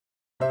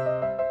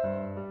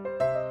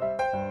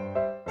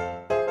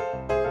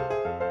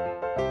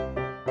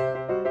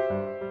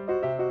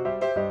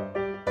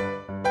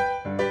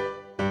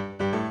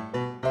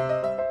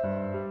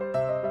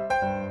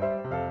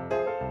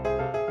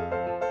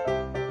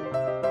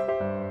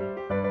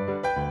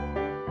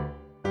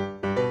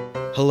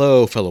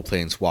Hello, fellow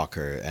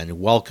Planeswalker,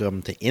 and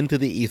welcome to Into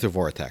the Ether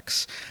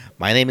Vortex.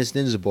 My name is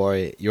Ninja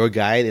Boy, your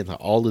guide into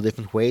all the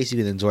different ways you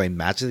can enjoy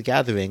Magic the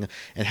Gathering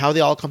and how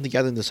they all come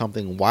together into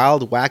something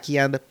wild, wacky,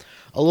 and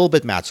a little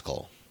bit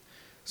magical.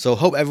 So,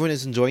 hope everyone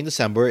is enjoying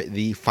December,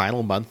 the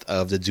final month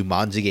of the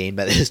Jumanji game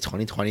that is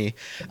 2020.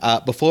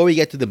 Before we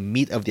get to the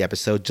meat of the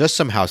episode, just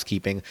some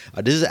housekeeping.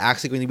 This is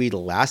actually going to be the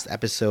last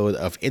episode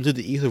of Into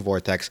the Ether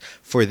Vortex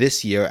for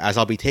this year, as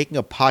I'll be taking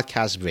a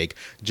podcast break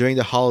during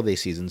the holiday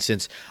season,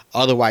 since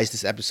otherwise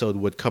this episode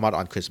would come out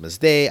on Christmas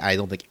Day. I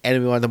don't think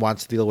anyone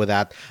wants to deal with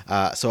that.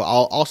 So,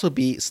 I'll also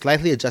be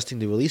slightly adjusting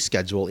the release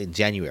schedule in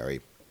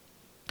January.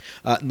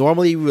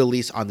 Normally, we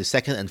release on the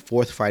second and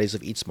fourth Fridays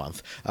of each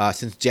month.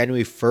 Since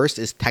January 1st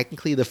is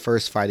technically the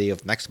first Friday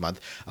of next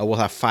month, we'll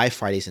have 5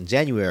 Fridays in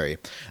January.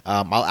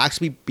 I'll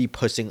actually be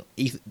pushing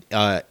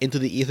Into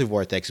the Ether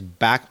Vortex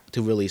back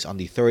to release on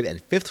the 3rd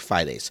and 5th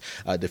Fridays,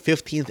 the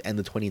 15th and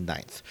the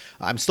 29th.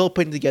 I'm still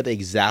putting together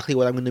exactly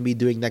what I'm going to be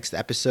doing next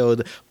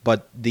episode,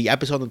 but the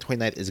episode on the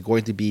 29th is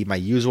going to be my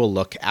usual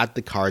look at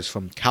the cards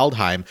from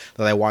Kaldheim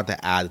that I want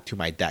to add to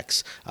my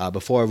decks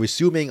before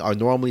resuming our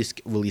normally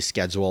release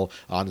schedule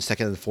on the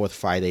 2nd and 4th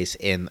Fridays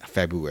in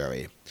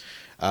February.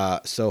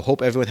 So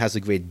hope everyone has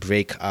a great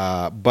break,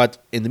 but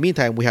in the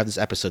meantime, we have this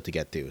episode to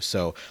get to,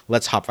 so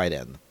let's hop right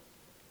in.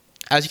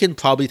 As you can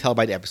probably tell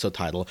by the episode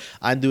title,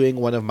 I'm doing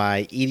one of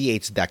my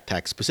EDH deck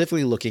techs,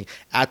 specifically looking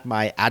at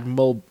my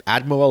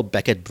Admiral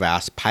Beckett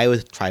Brass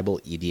Pirate Tribal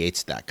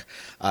EDH deck.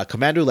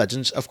 Commander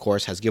Legends, of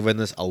course, has given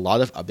us a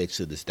lot of updates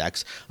to this deck,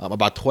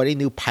 about 20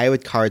 new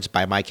pirate cards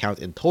by my count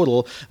in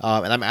total,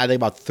 and I'm adding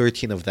about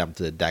 13 of them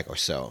to the deck or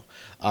so.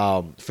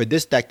 For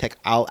this deck tech,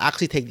 I'll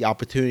actually take the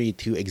opportunity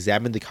to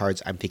examine the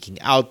cards I'm taking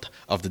out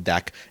of the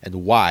deck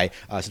and why,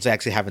 since I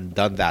actually haven't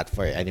done that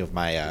for any of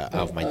my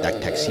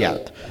deck techs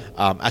yet,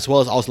 as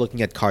well as also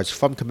looking at cards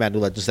from Commander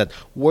Legends that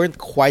weren't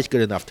quite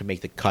good enough to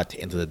make the cut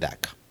into the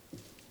deck.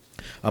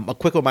 A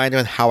quick reminder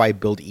on how I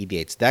build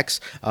EDH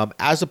decks,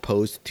 as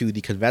opposed to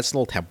the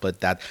conventional template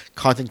that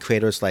content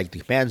creators like the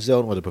Command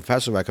Zone or the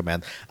Professor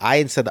recommend. I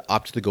instead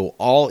opt to go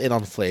all in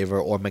on flavor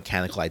or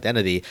mechanical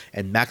identity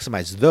and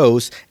maximize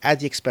those at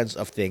the expense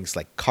of things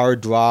like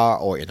card draw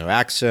or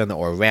interaction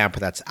or ramp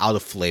that's out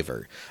of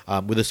flavor,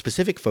 with a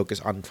specific focus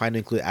on trying to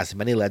include as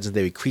many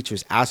legendary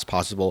creatures as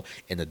possible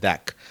in the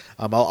deck.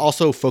 I'll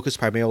also focus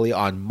primarily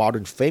on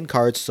modern frame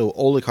cards, so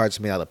older cards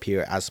may not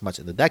appear as much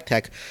in the deck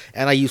tech,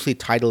 and I usually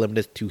title limit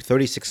it to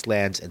 36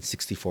 lands and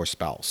 64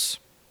 spells.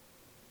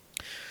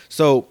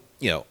 So,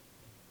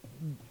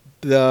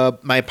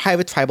 my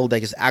Pirate Tribal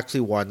deck is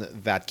actually one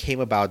that came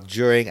about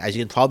during, as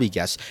you can probably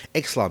guess,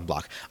 Ixalan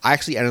block. I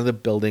actually ended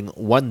up building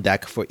one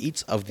deck for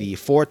each of the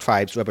 4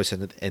 tribes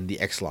represented in the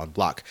Ixalan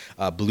block.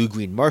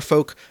 Blue-green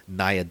Merfolk,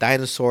 Naya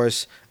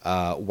Dinosaurs,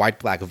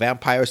 white-black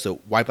Vampires, so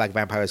white-black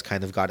Vampires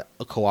kind of got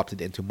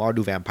co-opted into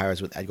Mardu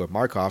Vampires with Edgar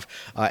Markov,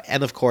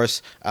 and of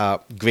course,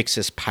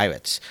 Grixis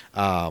Pirates,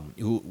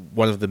 who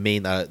one of the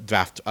main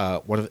draft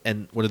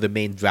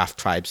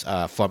tribes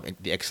from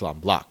the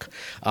Ixalan block.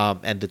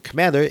 And the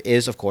commander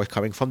is, of course,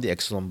 coming from the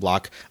Ixalan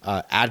block,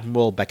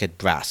 Admiral Beckett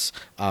Brass.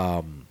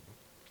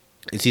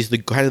 He's the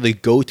kind of the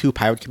go-to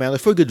pirate commander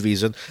for good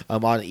reason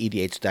on an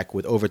EDH deck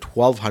with over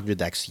 1,200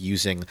 decks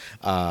using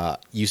her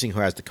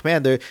as the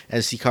commander,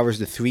 as she covers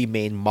the three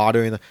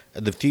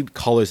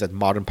colors that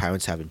modern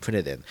pirates have been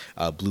printed in: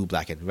 blue,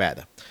 black, and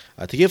red.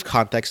 To give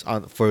context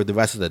for the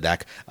rest of the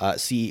deck,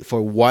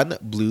 for 1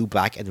 blue,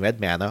 black, and red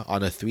mana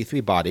on a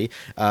 3/3 body,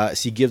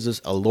 she gives us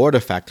a Lord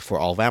effect for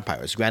all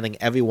vampires, granting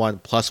everyone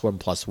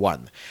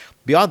 +1/+1.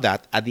 Beyond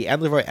that, at the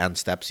end of our end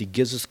steps, he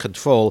gives us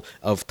control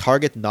of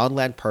target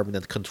non-land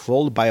permanent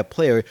controlled by a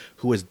player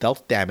who has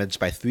dealt damage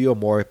by 3 or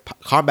more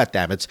combat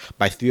damage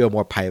by 3 or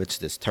more pirates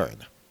this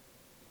turn.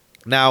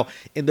 Now,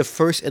 in the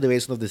first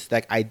iteration of this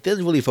deck, I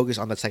didn't really focus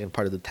on the second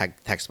part of the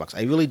text box.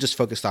 I really just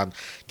focused on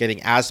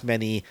getting as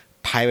many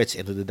pirates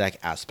into the deck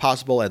as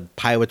possible and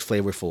pirate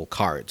flavorful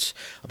cards.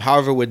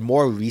 However, with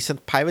more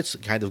recent pirates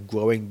kind of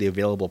growing the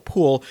available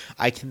pool,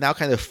 I can now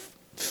kind of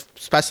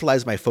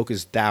specialize my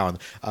focus down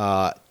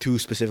to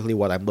specifically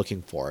what I'm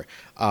looking for.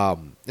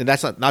 And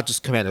that's not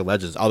just Commander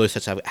Legends. Others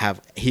such have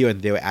here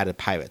and there added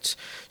pirates.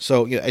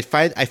 So I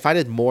find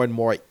it more and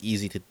more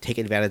easy to take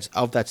advantage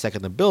of that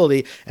second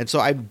ability, and so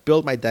I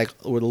build my deck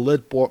with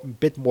a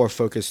bit more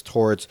focus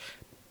towards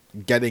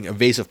getting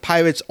evasive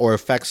pirates or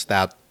effects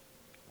that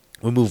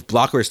remove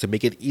blockers to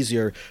make it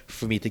easier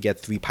for me to get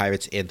 3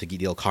 pirates in to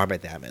deal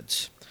combat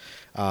damage.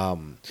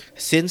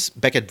 Since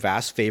Beckett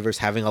Brass favors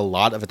having a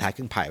lot of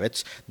attacking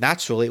pirates,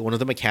 naturally one of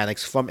the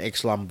mechanics from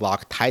Ixalan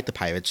block tied to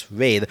pirates,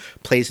 Raid,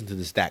 plays into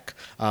this deck.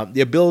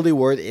 The ability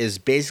word is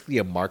basically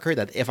a marker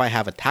that if I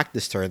have attacked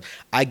this turn,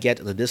 I get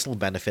an additional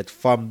benefit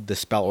from the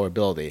spell or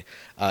ability.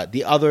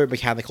 The other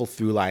mechanical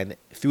through line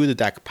through the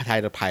deck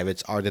tied to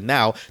pirates are the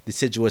now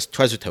deciduous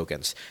treasure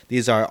tokens.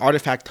 These are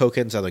artifact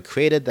tokens that are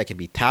created that can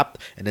be tapped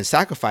and then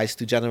sacrificed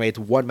to generate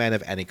 1 mana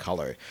of any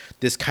color.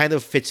 This kind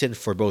of fits in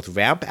for both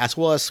ramp as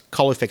well as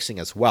color fixing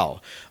as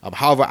well.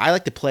 However, I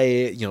like to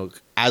play,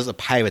 as a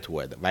pirate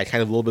would, right?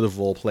 Kind of a little bit of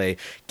role play,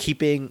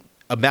 keeping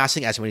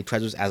amassing as many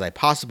treasures as I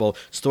possible,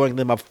 storing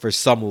them up for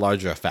some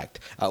larger effect.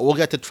 We'll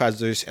get to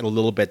treasures in a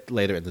little bit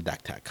later in the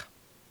deck tech.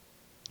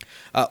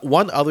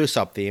 One other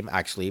sub-theme,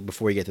 actually,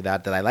 before we get to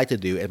that I like to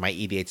do in my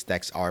EDH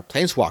decks are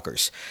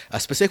Planeswalkers.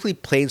 Specifically,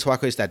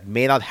 Planeswalkers that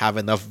may not have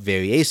enough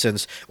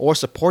variations or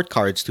support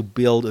cards to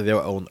build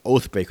their own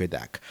Oathbreaker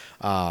deck.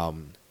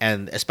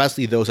 And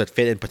especially those that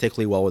fit in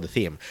particularly well with the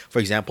theme. For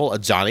example,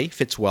 Ajani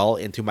fits well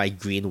into my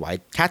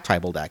green-white cat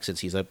tribal deck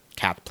since he's a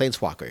cat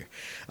planeswalker.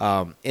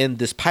 In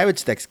this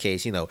Pirates deck's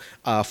case,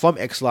 from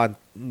Ixalan,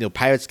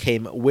 Pirates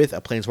came with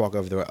a planeswalker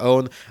of their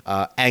own,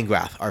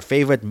 Angrath, our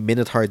favorite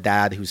Minotaur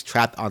dad who's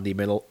trapped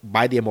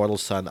by the Immortal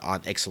Sun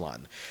on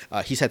Ixalan.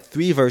 He's had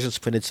 3 versions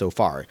printed so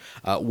far,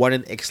 one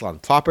in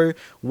Ixalan proper,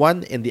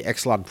 one in the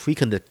Ixalan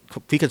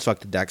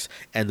pre-constructed decks,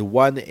 and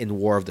one in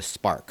War of the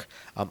Spark.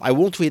 I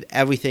won't read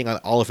everything on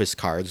all of his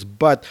cards,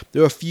 but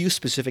there are a few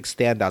specific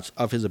standouts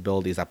of his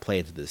abilities that play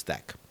into this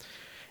deck.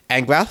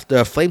 Angrath,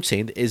 the Flame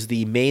Chained, is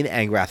the main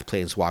Angrath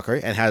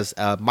planeswalker and has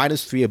a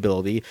 -3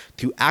 ability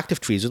to active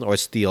treason or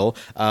steal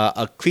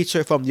a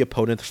creature from the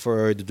opponent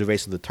for the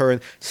duration of the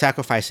turn,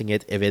 sacrificing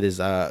it if it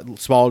is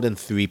smaller than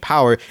 3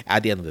 power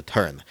at the end of the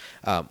turn.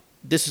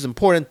 This is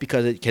important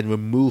because it can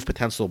remove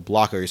potential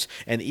blockers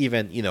and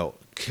even,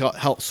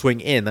 help swing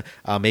in,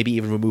 maybe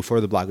even remove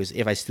further blockers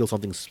if I steal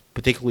something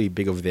particularly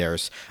big of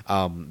theirs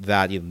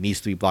that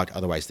needs to be blocked,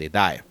 otherwise they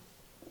die.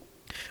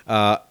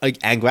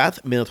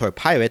 Angrath, Minotaur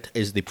Pirate,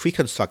 is the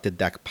pre-constructed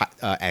deck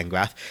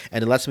Angrath,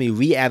 and it lets me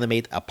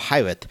reanimate a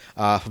pirate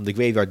from the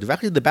graveyard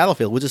directly to the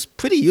battlefield, which is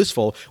pretty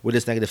useful with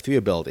his -3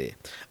 ability.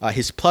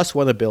 His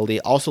 +1 ability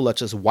also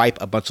lets us wipe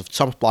a bunch of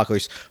chump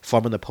blockers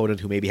from an opponent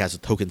who maybe has a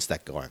tokens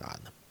deck going on.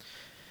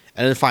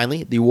 And then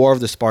finally, the War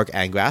of the Spark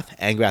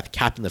Angrath,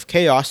 Captain of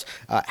Chaos,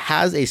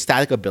 has a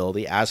static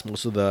ability, as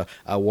most of the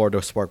War of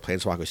the Spark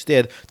planeswalkers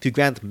did, to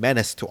grant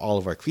menace to all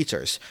of our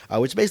creatures,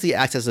 which basically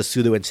acts as a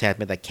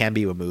pseudo-enchantment that can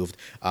be removed,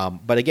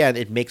 but again,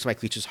 it makes my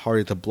creatures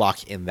harder to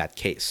block in that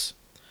case.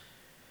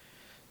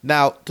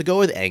 Now, to go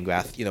with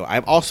Angrath,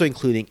 I'm also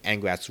including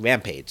Angrath's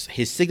Rampage,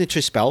 his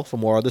signature spell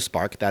from War of the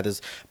Spark that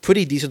is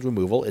pretty decent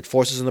removal. It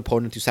forces an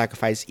opponent to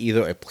sacrifice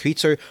either a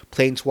creature,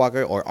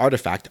 planeswalker, or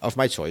artifact of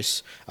my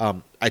choice.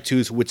 I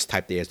choose which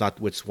type they is, not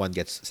which one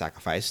gets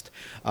sacrificed.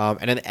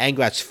 And then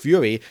Angrath's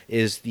Fury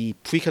is the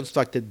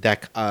pre-constructed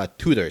deck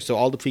tutor. So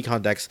all the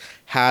pre-con decks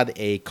had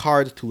a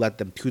card to let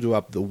them tutor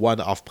up the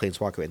one-off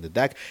planeswalker in the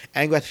deck.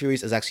 Angrath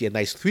Furies is actually a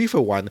nice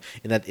 3-for-1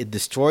 in that it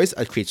destroys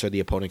a creature the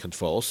opponent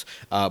controls,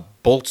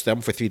 bolts them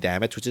for 3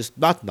 damage, which is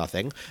not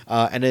nothing,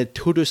 and it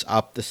tutors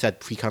up the said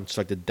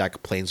pre-constructed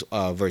deck planes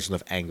version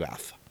of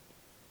Angrath.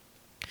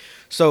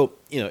 So,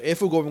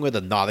 if we're going with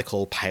a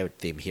nautical pirate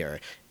theme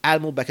here,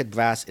 Admiral Beckett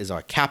Brass is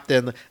our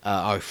captain,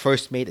 our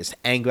first mate is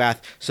Angrath,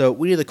 so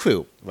we need a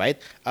crew,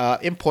 right?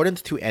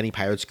 Important to any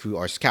pirate's crew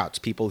are scouts,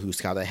 people who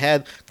scout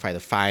ahead, try to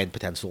find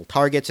potential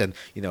targets, and,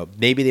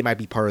 maybe they might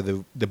be part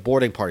of the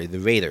boarding party, the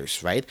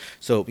raiders, right?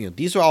 So,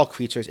 these are all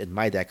creatures in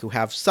my deck who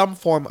have some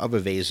form of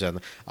evasion,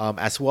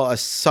 as well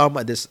as some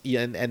of this,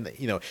 and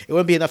it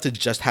wouldn't be enough to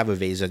just have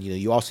evasion,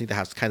 you also need to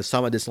have kind of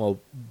some additional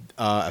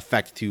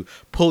effect to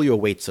pull your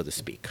weight, so to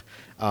speak.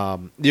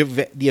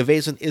 The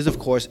evasion is, of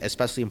course,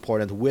 especially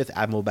important with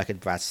Admiral Beckett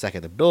Brass'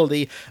 second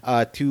ability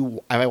if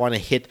I want to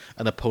hit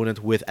an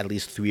opponent with at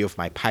least 3 of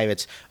my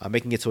pirates,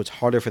 making it so it's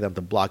harder for them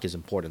to block is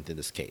important in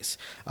this case.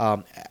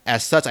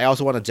 As such, I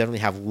also want to generally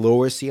have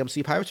lower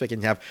CMC pirates, so I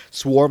can have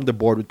swarm the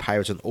board with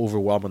pirates and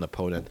overwhelm an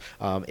opponent.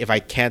 If I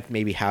can't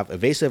maybe have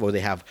evasive, or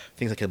they have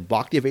things that can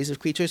block the evasive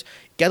creatures,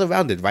 get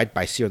around it, right,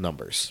 by sheer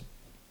numbers.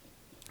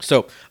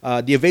 So,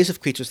 the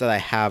evasive creatures that I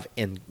have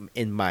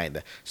in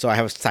mind. So I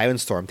have a Siren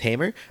Storm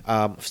Tamer,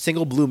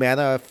 single blue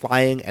mana,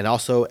 flying, and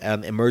also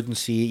an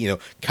emergency,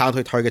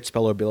 counter target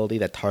spell ability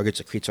that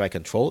targets a creature I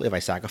control if I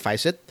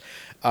sacrifice it.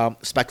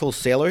 Spectral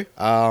Sailor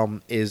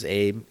is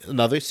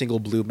another single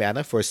blue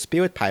mana for a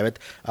Spirit Pirate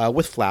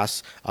with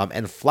Flash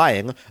and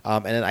flying,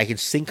 and then I can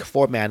sink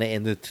 4 mana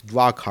in to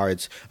draw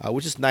cards,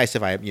 which is nice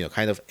if I'm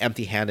kind of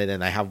empty-handed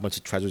and I have a bunch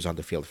of treasures on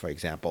the field, for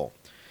example.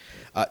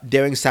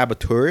 Daring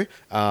Saboteur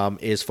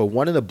is for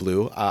 1 in a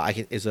blue. I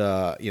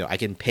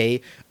can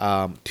pay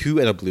 2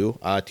 in a blue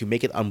to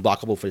make it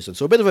unblockable for instance.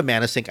 So a bit of a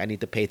mana sink I need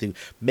to pay to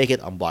make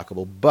it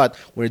unblockable. But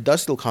when it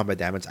does still combat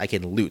damage, I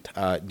can loot.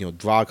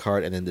 Draw a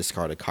card and then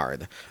discard a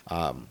card.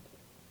 And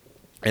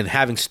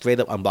having straight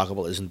up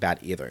unblockable isn't bad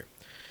either.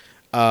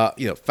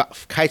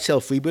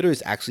 Kitesail Freebooter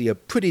is actually a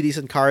pretty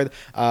decent card.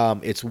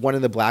 It's 1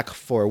 in the black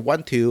for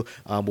 1/2,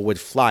 but with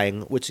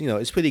flying, which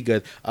is pretty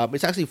good.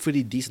 It's actually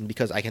pretty decent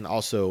because I can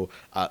also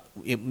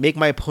make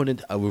my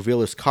opponent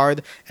reveal his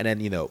card and then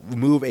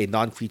remove a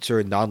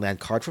non-creature, non-land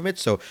card from it.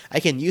 So I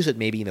can use it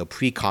maybe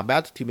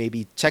pre-combat to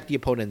maybe check the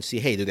opponent and see,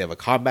 hey, do they have a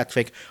combat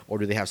trick or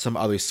do they have some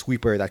other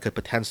sweeper that could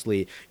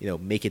potentially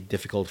make it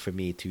difficult for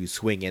me to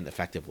swing in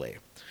effectively.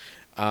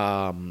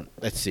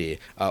 Let's see.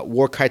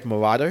 Warkite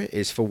Marauder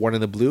is for 1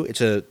 in the blue.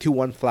 It's a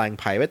 2/1 flying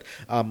pirate.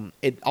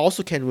 It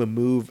also can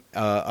remove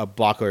a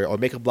blocker or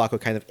make a blocker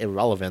kind of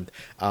irrelevant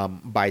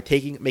by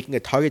making a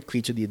target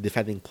creature, the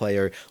defending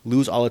player,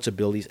 lose all its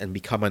abilities and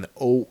become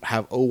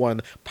have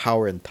O1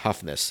 power and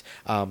toughness.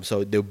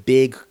 So the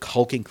big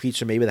hulking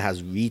creature maybe that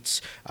has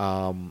reach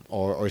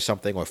or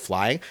something or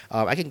flying,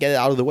 I can get it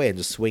out of the way and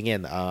just swing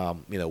in,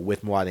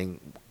 with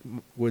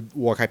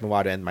Warkite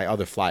Marauder and my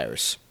other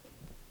flyers.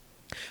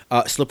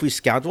 Slippery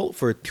Scoundrel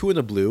for 2 in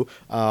the blue.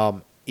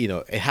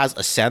 It has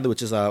Ascend,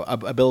 which is a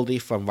ability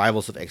from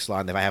Rivals of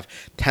Ixalan. If I have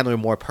 10 or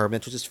more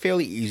permanents, which is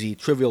fairly easy,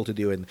 trivial to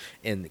do in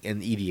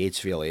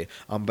EDH, really.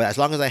 But as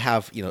long as I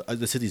have,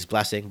 the City's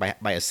Blessing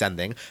by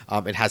Ascending,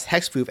 it has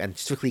Hexproof and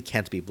strictly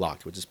can't be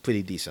blocked, which is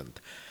pretty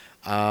decent.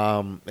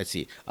 Let's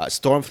see.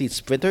 Stormfleet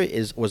Sprinter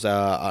was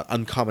an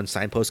uncommon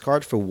signpost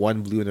card for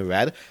 1 blue and a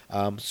red.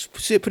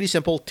 Pretty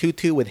simple,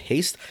 2/2 with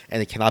haste,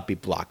 and it cannot be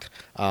blocked.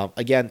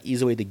 Again,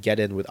 easy way to get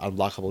in with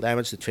unblockable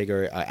damage to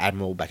trigger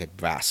Admiral Beckett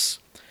Brass.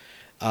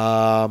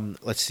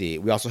 Let's see.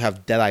 We also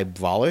have Deadeye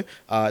Brawler,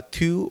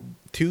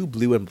 two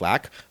blue and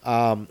black,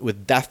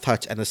 with Death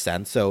Touch and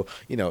Ascend. So,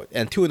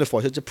 and 2 in the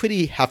 4. So it's a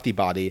pretty hefty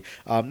body.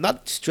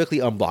 Not strictly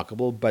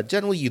unblockable, but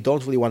generally you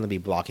don't really want to be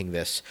blocking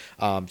this,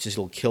 since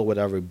it'll kill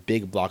whatever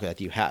big blocker that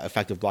you have,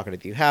 effective blocker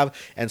that you have,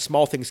 and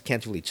small things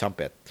can't really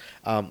chump it.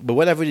 But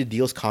whenever it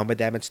deals combat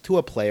damage to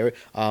a player,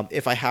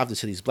 if I have the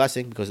City's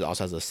Blessing, because it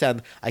also has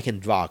Ascend, I can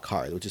draw a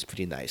card, which is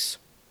pretty nice.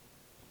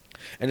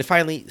 And then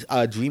finally,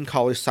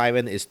 Dreamcaller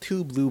Siren is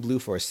 2 blue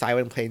for a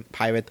Siren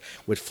pirate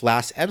with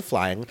flash and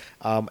flying,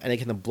 and it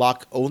can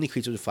block only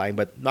creatures with flying,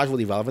 but not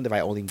really relevant if I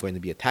only am going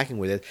to be attacking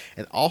with it.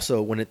 And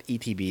also, when it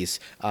ETBs,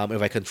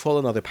 if I control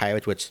another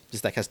pirate, which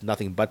this deck has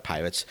nothing but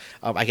pirates,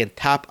 I can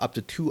tap up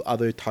to 2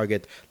 other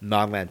target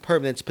non-land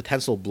permanents,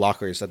 potential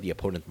blockers that the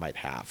opponent might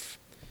have.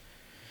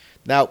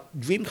 Now,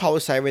 Dreamcaller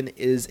Siren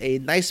is a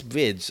nice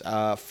bridge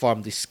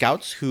from the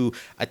scouts who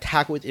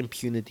attack with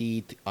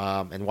impunity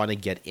and want to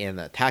get in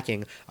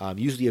attacking,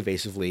 usually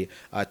evasively,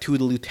 to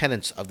the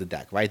lieutenants of the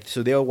deck, right?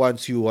 So they're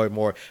ones who are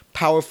more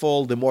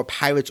powerful, the more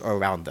pirates are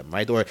around them,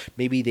 right? Or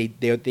maybe they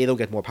don't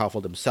get more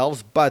powerful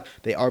themselves, but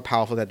they are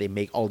powerful that they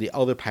make all the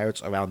other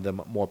pirates around them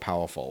more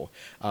powerful.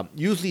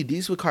 Usually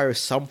these require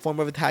some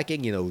form of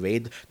attacking,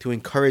 raid, to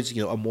encourage,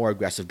 a more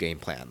aggressive game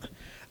plan.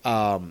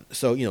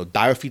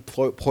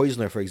 Direfleet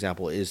Poisoner, for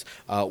example, is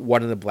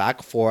 1 in the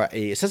black for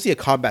essentially a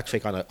combat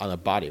trick on a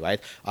body,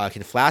 right? It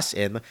can flash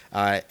in,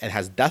 it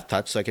has Death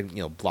Touch, so I can,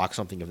 block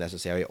something if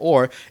necessary,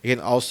 or it can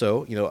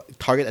also,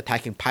 target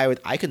attacking pirate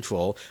I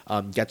control,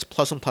 gets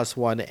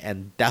 +1/+1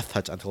 and Death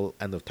Touch until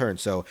end of turn.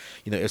 So,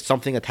 if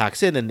something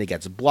attacks in and it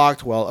gets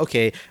blocked, well,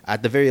 okay,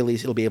 at the very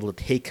least, it'll be able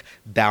to take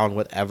down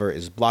whatever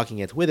is blocking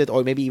it with it,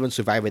 or maybe even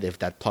survive it if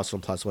that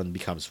 +1/+1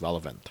 becomes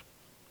relevant.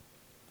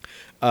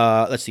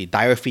 Let's see,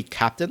 Direfleet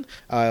Captain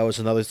was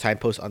another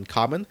signpost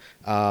uncommon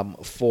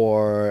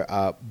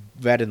for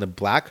red and the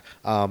black.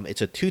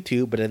 It's a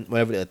 2/2, but then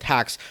whenever it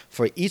attacks,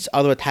 for each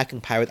other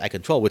attacking pirate I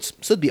control, which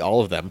should be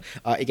all of them,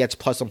 it gets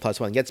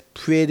 +1/+1. It gets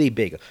pretty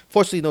big.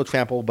 Fortunately, no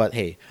trample, but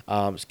hey,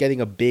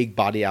 getting a big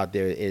body out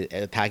there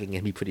attacking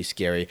can be pretty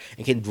scary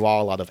and can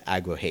draw a lot of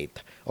aggro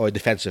hate or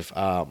defensive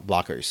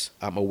blockers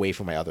away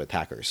from my other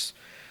attackers.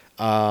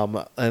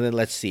 And then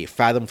let's see,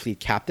 Fathom Fleet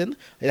Captain.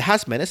 It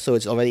has menace, so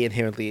it's already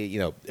inherently,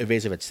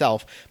 evasive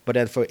itself. But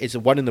then it's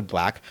 1 in the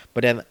black.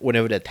 But then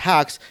whenever it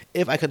attacks,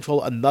 if I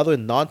control another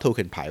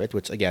non-token pirate,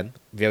 which again,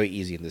 very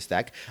easy in this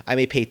deck, I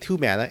may pay 2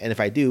 mana, and if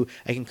I do,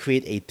 I can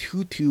create a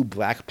 2/2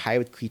 black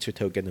pirate creature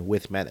token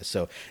with menace.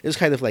 So this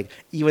kind of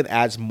even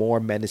adds more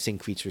menacing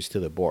creatures to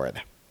the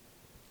board.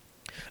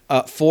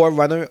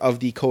 Forerunner of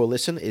the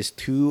Coalition is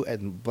 2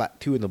 in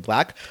the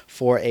black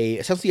for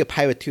essentially a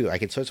pirate 2. I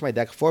can search my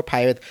deck for a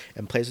pirate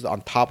and place it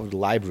on top of the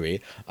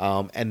library,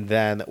 and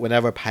then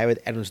whenever a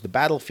pirate enters the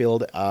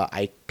battlefield,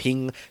 I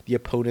ping the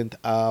opponent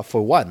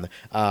for 1,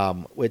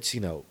 which,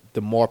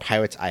 the more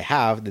pirates I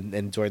have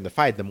and during the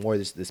fight, the more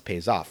this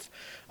pays off.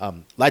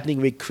 Lightning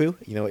Rig Crew,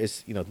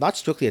 is not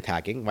strictly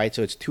attacking, right?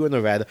 So it's 2 in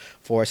the red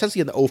for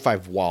essentially an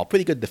 0/5 wall,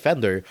 pretty good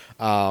defender.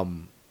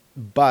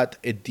 But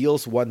it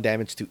deals 1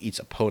 damage to each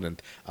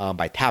opponent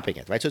by tapping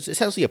it, right? So it's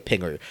essentially a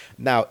pinger.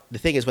 Now, the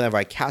thing is, whenever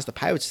I cast a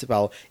pirate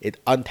spell,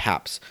 it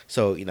untaps.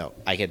 So,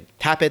 I can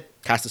tap it,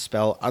 cast a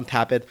spell,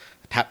 untap it,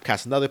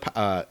 cast another,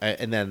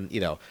 and then,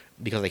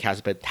 because I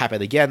cast it, tap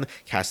it again,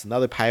 cast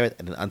another pirate,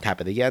 and then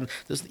untap it again.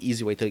 This is an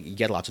easy way to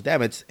get lots of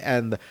damage,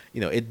 and,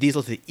 it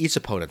deals to each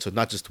opponent, so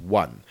not just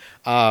one.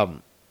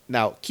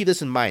 Now, keep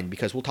this in mind,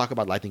 because we'll talk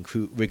about Lightning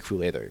Rig Crew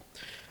later.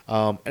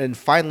 And then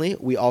finally,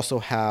 we also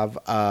have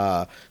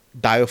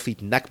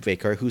Direfleet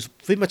Neckbreaker, who's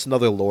pretty much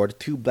another lord,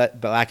 2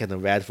 black and a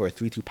red for a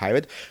 3/2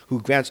 pirate,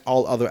 who grants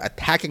all other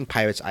attacking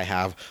pirates I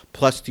have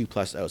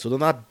 +2/+0. So they're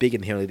not big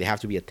inherently, they have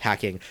to be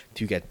attacking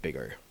to get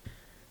bigger.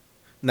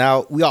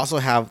 Now, we also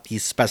have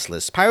these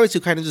specialists, pirates who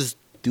kind of just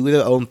do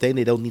their own thing.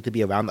 They don't need to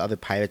be around other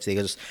pirates. They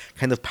are just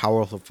kind of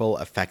powerful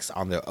effects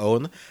on their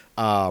own.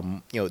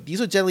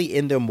 These are generally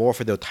in there more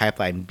for their type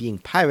line being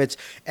pirates.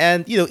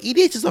 And,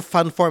 EDH is a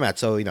fun format.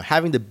 So,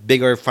 having the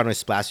bigger, funner,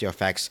 splashier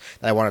effects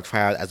that I want to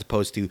try out as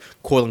opposed to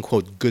quote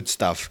unquote good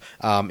stuff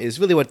is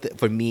really what,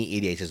 for me,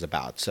 EDH is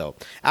about. So,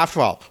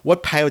 after all,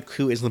 what pirate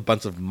crew isn't a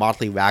bunch of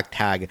motley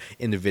ragtag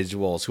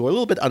individuals who are a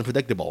little bit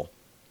unpredictable?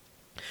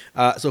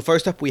 So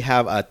first up, we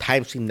have a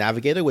Time Stream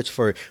Navigator, which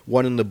for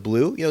one in the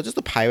blue, just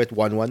a pirate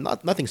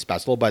 1/1, nothing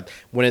special. But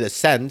when it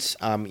ascends,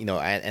 and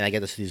I get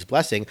the city's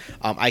blessing,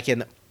 I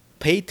can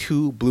pay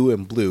 2 blue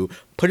and blue,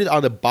 put it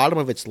on the bottom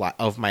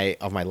of my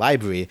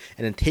library,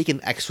 and then take an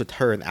extra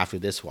turn after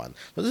this one.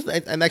 So this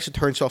is an extra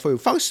turn, so for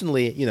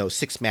functionally,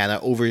 6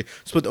 mana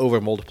split over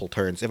multiple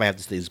turns if I have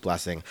the city's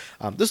blessing.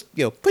 This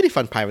pretty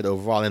fun pirate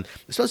overall, and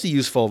especially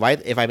useful,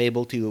 right? If I'm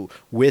able to,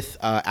 with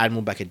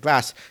Admiral Beckett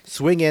Brass,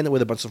 swing in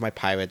with a bunch of my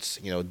pirates,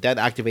 then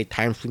activate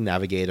Time Stream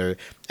Navigator,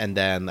 and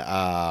then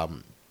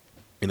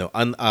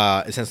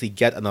essentially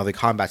get another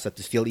combat set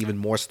to steal even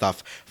more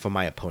stuff from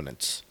my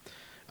opponents.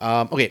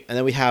 Okay, and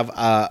then we have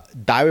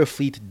Dire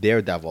Fleet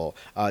Daredevil.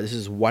 This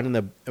is 1 in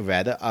the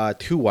red,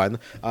 2/1,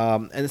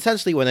 and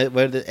essentially when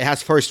it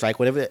has first strike,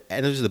 whenever it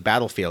enters the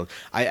battlefield,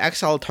 I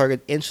exile a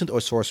target instant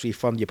or sorcery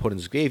from the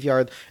opponent's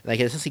graveyard, and I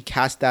can essentially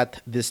cast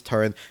that this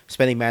turn,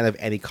 spending mana of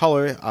any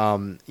color,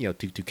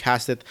 to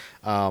cast it,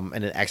 and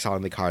then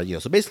exiling the card.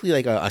 So basically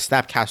like a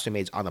Snapcaster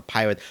Mage on a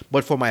pirate,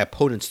 but for my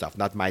opponent's stuff,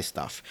 not my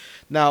stuff.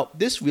 Now,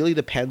 this really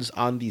depends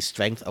on the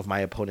strength of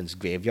my opponent's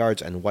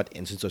graveyards and what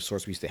instants or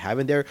sorceries they have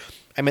in there.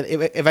 I mean,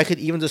 if I could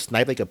even just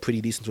snipe like a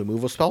pretty decent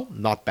removal spell,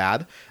 not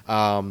bad.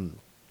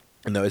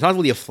 No, it's not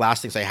really a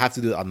flash thing, so I have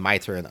to do it on my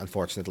turn,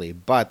 unfortunately.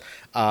 But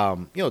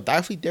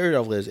Dire Fleet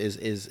Daredevil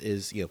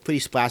is pretty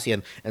splashy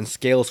and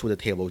scales with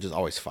the table, which is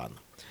always fun.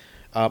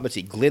 Let's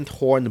see,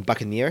 Glinthorn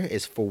Buccaneer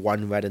is for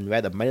 1 red and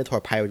red, a Minotaur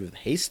pirate with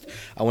haste.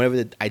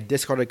 Whenever I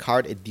discard a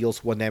card, it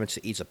deals 1 damage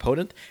to each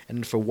opponent. And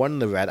then for 1 in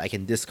the red, I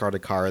can discard a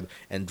card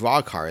and draw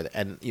a card.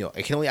 And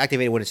I can only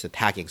activate it when it's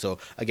attacking. So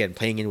again,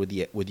 playing in with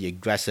the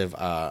aggressive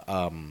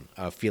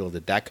feel of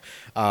the deck.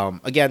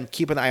 Again,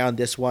 keep an eye on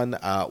this one.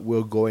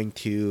 We're going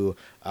to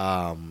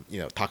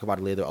talk about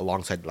it later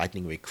alongside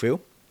Lightning Ray Crew.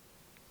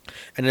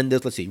 And then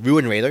there's, let's see,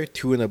 Ruin Raider,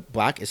 2 in a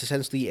black, is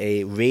essentially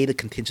a raid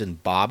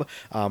contingent Bob.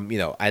 At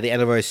the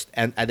end of our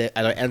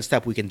end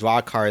step, we can draw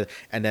a card,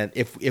 and then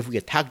if we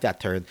attack that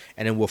turn,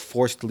 and then we're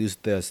forced to lose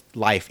the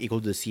life equal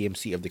to the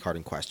CMC of the card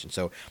in question.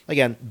 So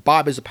again,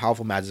 Bob is a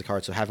powerful magic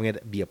card, so having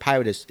it be a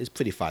pirate is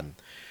pretty fun.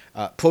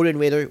 Protean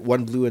Raider,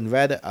 1 blue and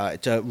red.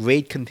 It's a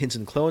raid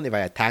contingent clone. If I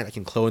attack, I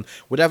can clone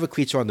whatever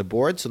creature on the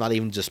board, so not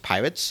even just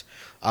pirates.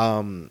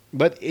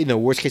 But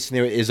worst case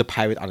scenario is a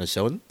pirate on its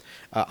own.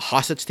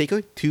 Hostage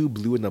Taker, 2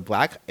 blue and a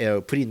black.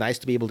 Pretty nice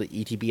to be able to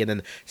ETB and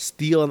then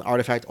steal an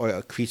artifact or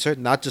a creature,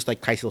 not just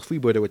like Kai'Sil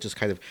Freebooter, which just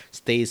kind of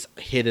stays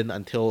hidden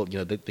until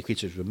the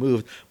creature is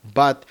removed.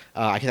 But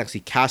I can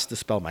actually cast the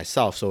spell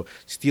myself, so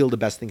steal the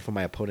best thing from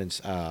my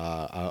opponent's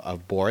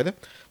board.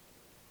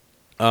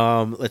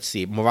 Let's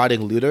see,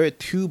 Marauding Looter,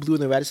 2 blue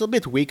and a red. It's a little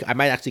bit weak. I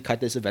might actually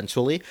cut this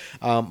eventually,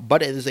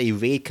 but it is a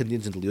raid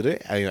contingent looter.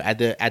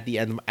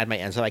 At my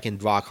end step, I can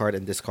draw a card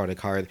and discard a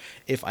card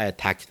if I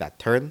attack that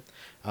turn.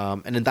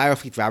 And then Dire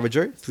Fleet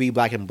Ravager, 3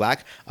 black and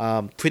black,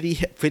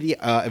 pretty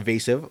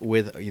evasive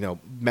with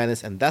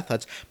menace and death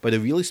touch. But the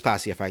really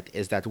splashy effect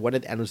is that when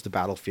it enters the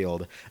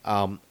battlefield,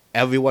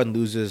 everyone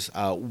loses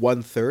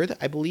 1/3,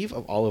 I believe,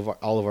 of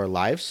all of our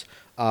lives.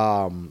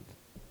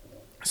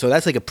 So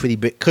that's like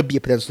could be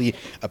potentially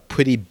a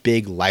pretty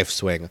big life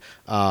swing.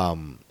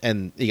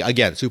 And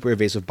again, super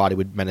evasive body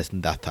with menace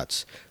and death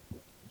touch.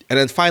 And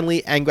then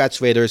finally,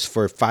 Angrat's Raiders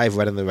for 5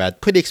 red and the red.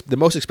 The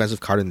most expensive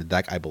card in the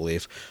deck, I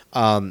believe.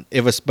 But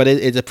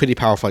it's a pretty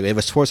powerful. If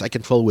a source I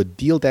control would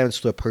deal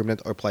damage to a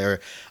permanent or player,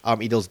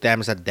 it deals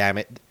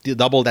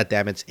double that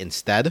damage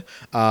instead.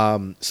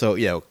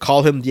 So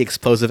call him the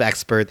explosive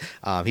expert.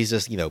 He's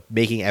just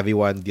making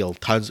everyone deal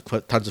tons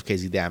of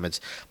crazy damage.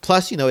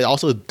 Plus, it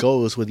also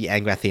goes with the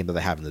Angrat theme that I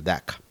have in the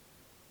deck.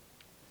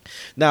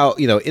 Now,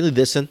 in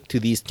addition to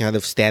these kind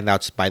of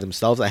standouts by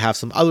themselves, I have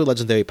some other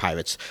legendary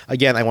pirates.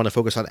 Again, I want to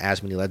focus on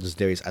as many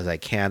legendaries as I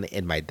can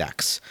in my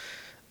decks.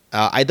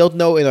 I don't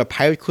know in a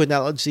pirate crew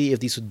analogy if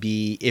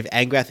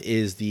Angrath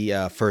is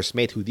the first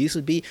mate, who these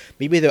would be.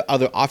 Maybe they're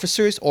other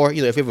officers, or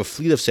if we have a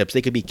fleet of ships,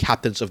 they could be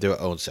captains of their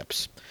own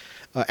ships.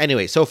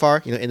 Anyway, so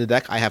far, in the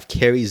deck, I have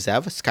Kari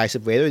Zev,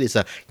 Skyship Raider. It's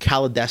a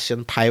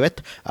Caledesian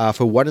pirate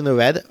for 1 in the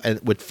red, and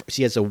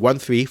she has a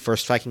 1/3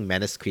 first striking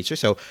menace creature,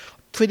 so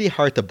pretty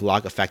hard to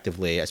block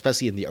effectively,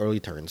 especially in the early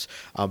turns.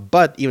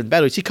 But even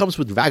better, she comes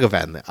with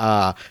Ragavan,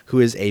 who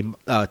is a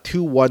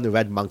 2/1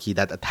 red monkey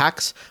that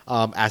attacks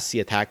as she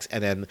attacks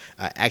and then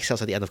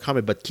exiles at the end of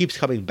combat, but keeps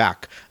coming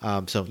back.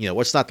 So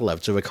what's not to love?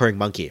 It's a recurring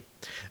monkey.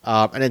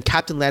 And then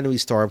Captain Landry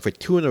Storm for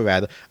 2 in a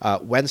red.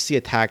 When she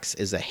attacks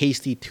is a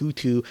hasty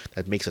 2/2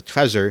 that makes a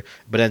treasure,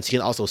 but then she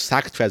can also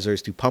sack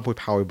treasures to pump her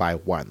power by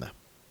 1.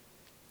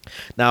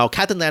 Now,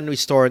 Captain Landry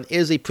Storn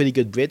is a pretty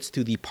good bridge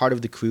to the part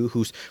of the crew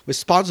who's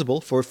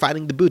responsible for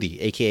finding the booty,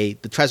 aka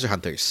the treasure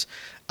hunters.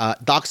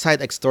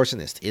 Dockside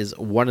Extortionist is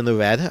one in the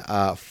red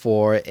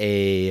for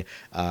a,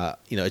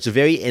 it's a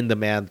very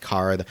in-demand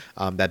card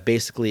that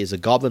basically is a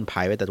goblin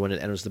pirate that when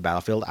it enters the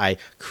battlefield, I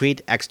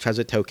create X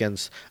treasure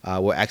tokens,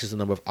 where X is the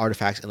number of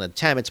artifacts and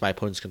enchantments my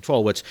opponents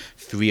control, which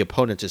 3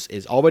 opponents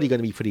is already going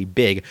to be pretty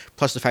big,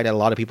 plus the fact that a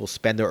lot of people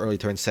spend their early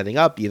turns setting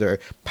up either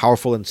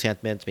powerful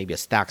enchantments, maybe a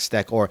stack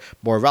deck, or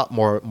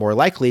more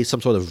likely some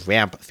sort of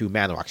ramp through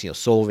mana rocks,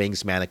 soul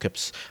rings, mana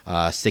crypts,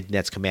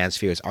 signets, command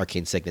spheres,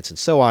 arcane signets, and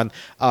so on.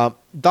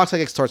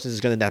 Dockside Extortionist is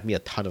going to net me a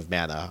ton of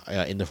mana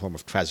in the form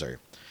of treasure.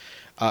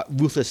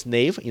 Ruthless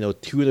Knave,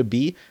 2 in a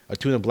B,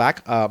 2 in a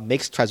black,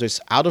 makes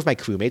treasures out of my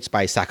crewmates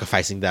by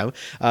sacrificing them.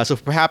 So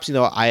perhaps,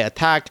 I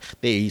attack,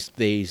 they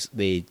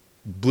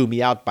blew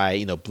me out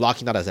by,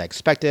 blocking out as I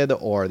expected,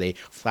 or they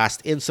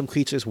flashed in some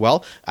creatures.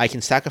 Well, I can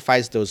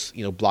sacrifice those,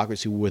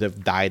 blockers who would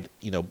have died,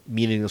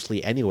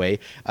 meaninglessly anyway,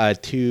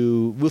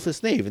 to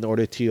Ruthless Knave in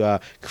order to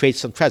create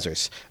some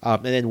treasures.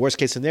 And in worst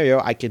case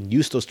scenario, I can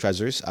use those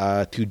treasures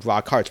to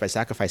draw cards by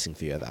sacrificing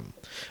 3 of them.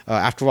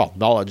 After all,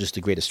 knowledge is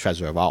the greatest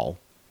treasure of all.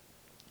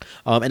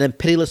 And then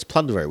Pitiless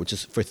Plunderer, which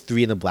is for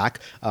 3 in the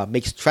black,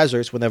 makes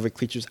treasures whenever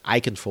creatures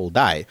I control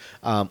die,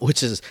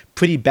 which is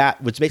pretty bad,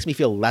 which makes me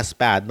feel less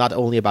bad, not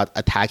only about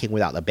attacking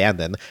without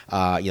abandon,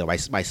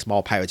 my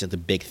small pirates into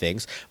big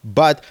things,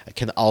 but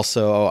can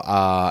also,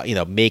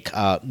 make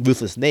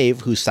Ruthless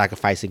Knave, who's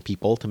sacrificing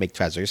people to make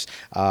treasures,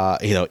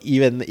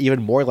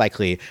 even more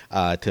likely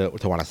to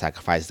want to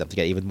sacrifice them to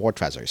get even more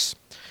treasures.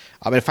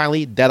 And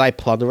finally, Deadeye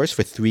Plunderers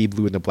for 3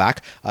 blue and a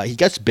black. He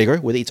gets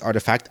bigger with each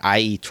artifact,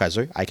 i.e.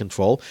 treasure, I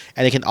control,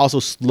 and it can also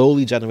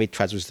slowly generate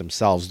treasures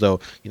themselves, though,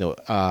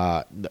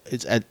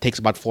 it takes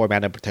about 4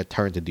 mana per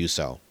turn to do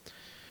so.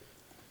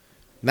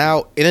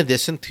 Now, in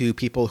addition to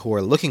people who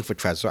are looking for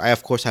treasure, I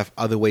of course have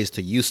other ways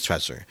to use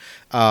treasure,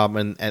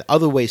 and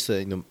other ways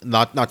to,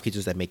 not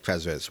creatures that make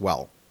treasure as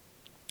well.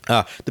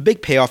 The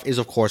big payoff is,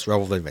 of course,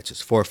 Revel in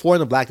Riches. For 4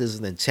 in the black, this is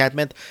an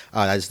enchantment.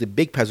 That is the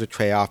big treasure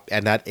payoff,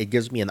 and that it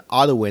gives me an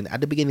auto win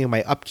at the beginning of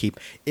my upkeep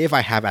if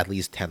I have at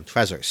least 10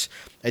 treasures.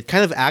 It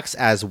kind of acts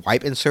as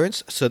wipe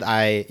insurance, so that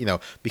I,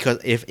 because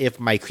if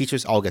my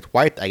creatures all get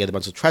wiped, I get a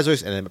bunch of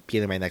treasures, and then at the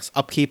beginning of my next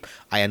upkeep,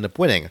 I end up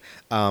winning.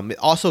 It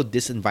also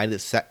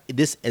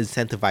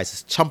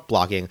disincentivizes chump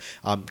blocking,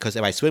 because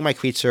if I swing my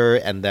creature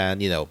and then,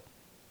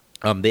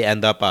 they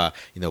end up,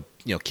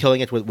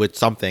 killing it with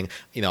something.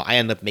 I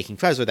end up making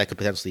treasure that could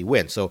potentially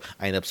win. So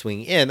I end up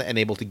swinging in and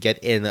able to get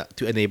in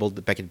to enable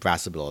the Beckett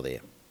Brass ability.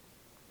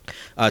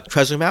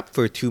 Treasure Map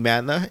for 2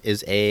 mana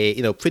is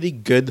a pretty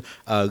good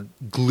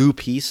glue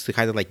piece to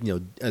kind of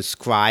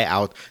scry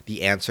out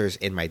the answers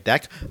in my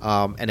deck,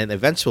 and then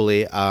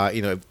eventually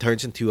it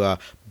turns into a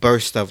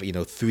burst of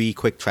 3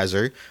 quick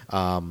treasure.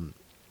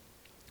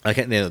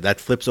 That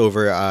flips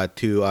over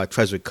to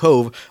Treasure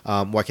Cove,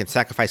 where I can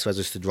sacrifice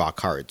treasures to draw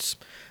cards.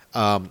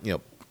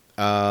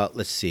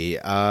 Let's see.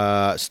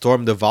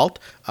 Storm the Vault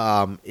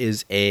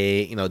is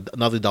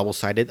another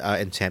double-sided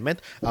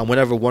enchantment.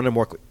 Whenever one or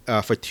more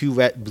for 2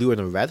 red, blue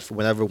and a red, for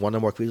whenever one or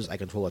more creatures I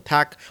control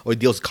attack or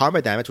deals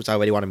combat damage, which I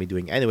already want to be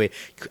doing anyway,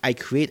 I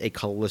create a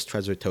colorless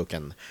treasure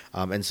token.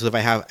 And so if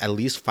I have at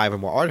least 5 or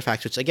more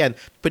artifacts, which again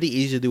pretty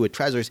easy to do with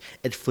treasures,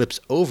 it flips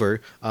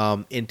over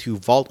into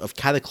Vault of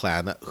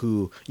Cataclan,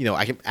 who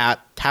I can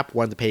tap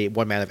 1 to pay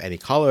 1 mana of any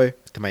color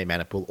to my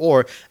mana pool,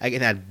 or I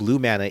can add blue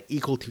mana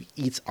equal to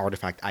each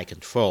artifact I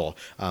control,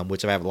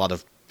 which if I have a lot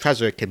of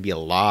treasure can be a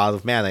lot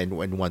of mana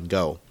in one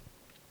go.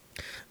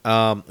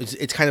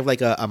 It's kind of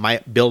like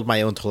a build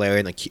my own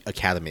Tolarian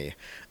Academy.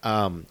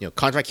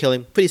 Contract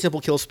Killing, pretty simple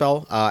kill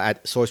spell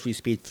at sorcery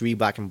speed, 3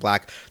 black and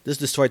black. This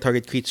destroy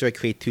target creature,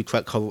 create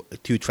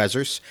 2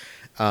 treasures.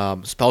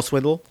 Spell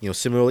Swindle,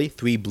 similarly,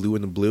 3 blue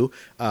and a blue,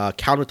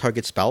 counter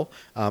target spell,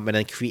 and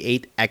then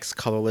create X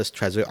colorless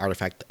treasure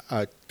artifact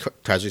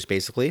treasures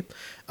basically.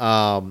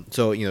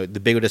 So the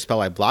bigger the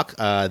spell I block,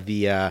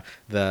 the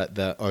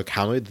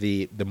counter,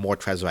 the more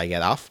treasure I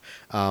get off.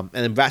 And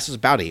then Vraska's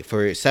Bounty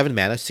for 7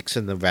 mana, 6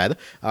 in the red.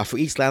 For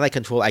each land I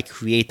control, I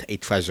create a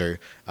treasure,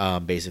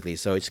 basically.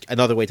 So it's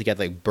another way to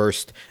get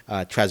burst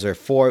treasure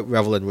for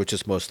Revel in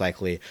Riches, most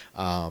likely.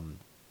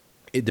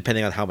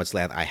 Depending on how much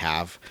land I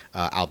have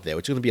out there,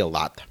 which is going to be a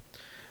lot.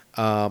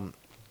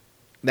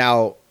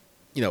 Now,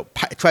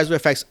 treasure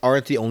effects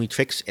aren't the only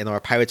tricks in our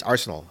Pirate's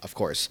arsenal, of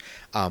course.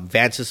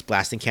 Vance's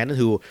Blasting Cannon,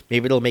 who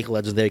maybe it'll make a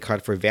legendary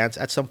card for Vance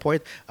at some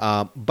point.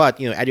 But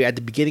at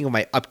the beginning of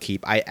my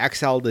upkeep, I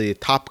exile the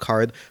top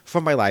card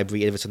from my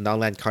library. And if it's a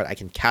non-land card, I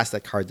can cast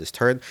that card this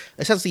turn.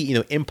 Essentially,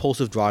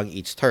 impulsive drawing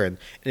each turn.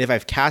 And if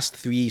I've cast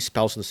 3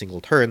 spells in a single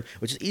turn,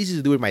 which is easy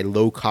to do with my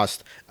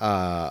low-cost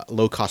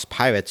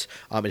pirates,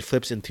 it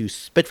flips into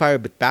Spitfire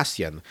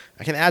Bastion.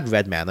 I can add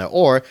red mana,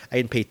 or I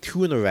can pay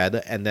 2 in a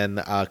red and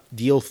then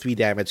deal 3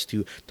 damage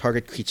to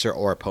target creature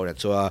or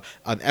opponent. So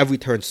on every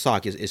turn,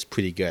 Sock is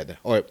pretty good.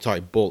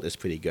 Bolt is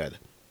pretty good.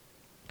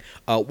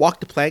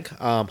 Walk the Plank.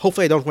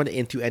 Hopefully I don't run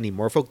into any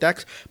Merfolk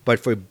decks, but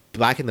for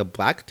black and a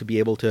black to be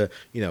able to,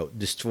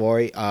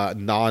 destroy a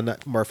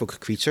non-merfolk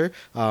creature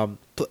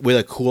with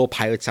a cool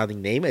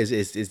pirate-sounding name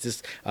is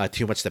just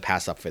too much to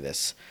pass up for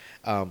this.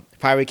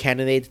 Fiery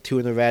Cannonade, 2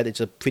 in a red. It's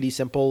a pretty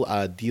simple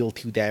deal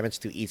 2 damage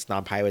to each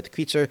non-pirate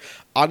creature.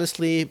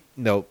 Honestly,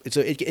 no,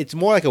 it's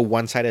more like a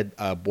one-sided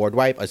board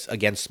wipe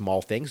against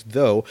small things,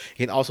 though it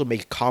can also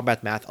make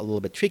combat math a little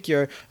bit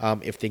trickier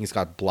if things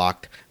got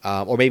blocked,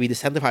 or maybe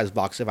Descentifies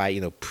blocks if I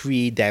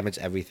pre-damage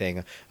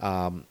everything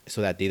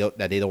so that they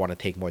don't want to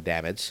take more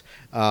damage.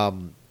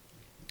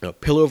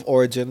 Pillar of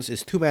Origins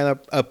is 2 mana,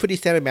 a pretty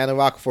standard mana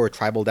rock for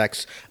tribal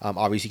decks.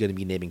 Obviously going to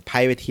be naming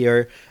Pirate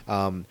here.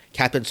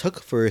 Captain's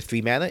Hook for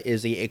 3 mana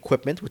is a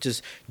equipment, which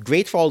is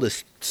great for all the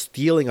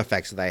stealing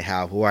effects that I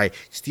have, where I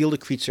steal the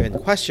creature in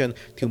question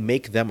to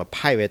make them a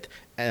pirate,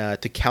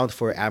 to count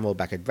for Admiral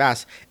Beckett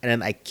Brass, and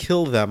then I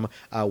kill them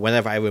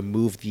whenever I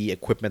remove the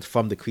equipment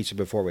from the creature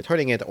before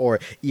returning it, or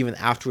even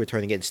after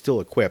returning it, it's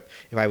still equipped.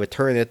 If I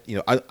return it,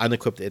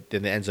 unequipped it,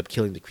 then it ends up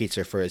killing the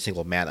creature for a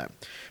single mana.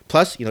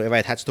 Plus, if I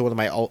attach to one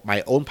of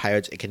my own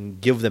pirates, it can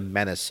give them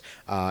menace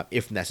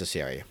if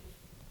necessary.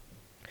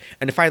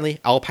 And finally,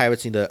 all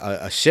pirates need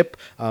a ship.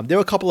 There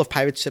are a couple of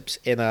pirate ships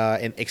in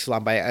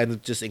Ixalan, but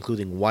I'm just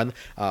including one.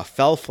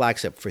 Fell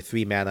Flagship for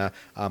 3 mana.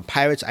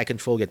 Pirates I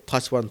control get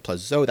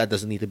 +1/+0. That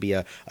doesn't need to be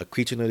a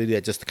creature nor to do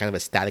it, just kind of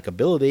a static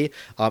ability.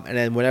 And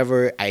then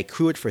whenever I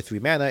accrue it for 3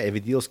 mana, if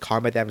it deals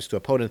combat damage to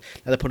opponent,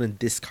 that opponent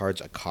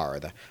discards a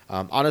card.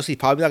 Honestly,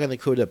 probably not going to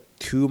accrue it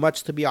too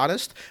much, to be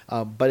honest,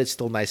 but it's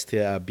still nice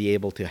to be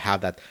able to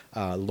have that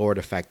Lord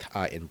effect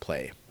in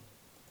play.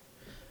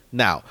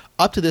 Now,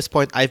 up to this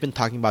point, I've been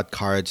talking about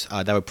cards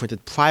that were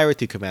printed prior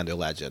to Commander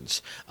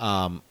Legends.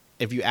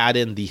 If you add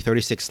in the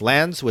 36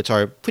 lands, which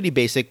are pretty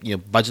basic,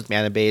 budget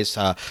mana base,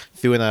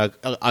 threw in a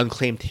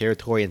unclaimed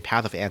territory and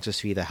Path of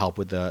Ancestry to help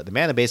with the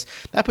mana base,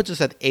 that puts us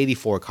at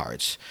 84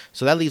 cards.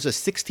 So that leaves us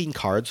 16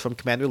 cards from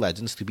Commander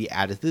Legends to be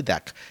added to the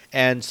deck.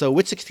 And so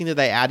which 16 did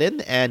I add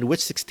in, and which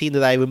 16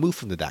 did I remove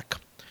from the deck?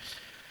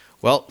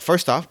 Well,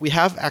 first off, we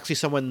have actually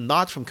someone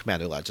not from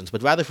Commander Legends,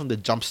 but rather from the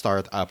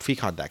Jumpstart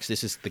Precon decks.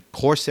 This is the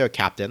Corsair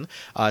Captain,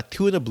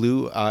 2 in a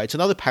blue. It's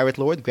another Pirate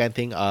Lord,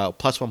 granting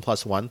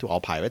 +1/+1 to all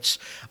pirates,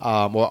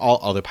 or all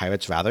other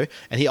pirates, rather.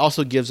 And he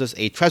also gives us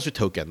a treasure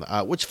token,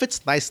 which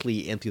fits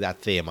nicely into that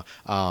theme.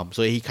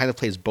 So he kind of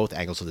plays both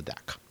angles of the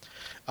deck.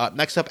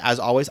 Next up, as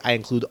always, I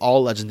include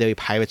all legendary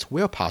pirates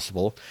where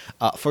possible.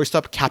 First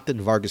up,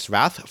 Captain Vargas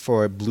Wrath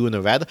for 2 and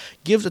a red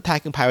gives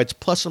attacking pirates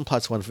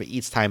 +1/+1 for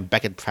each time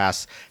Beckett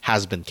Brass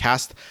has been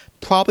cast.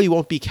 Probably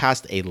won't be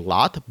cast a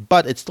lot,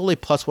 but it's still a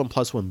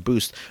 +1/+1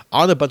 boost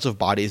on a bunch of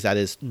bodies that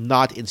is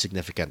not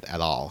insignificant at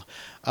all.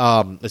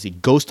 Let's see,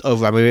 Ghost of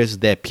Ramirez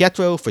de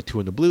Pietro for 2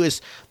 in the blue is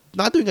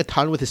not doing a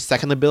ton with his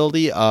second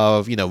ability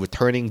of,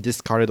 returning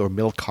discarded or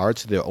milled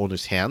cards to their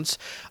owner's hands.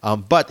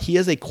 But he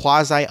is a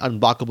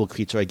quasi-unblockable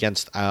creature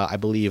against, I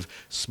believe,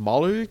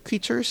 smaller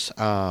creatures.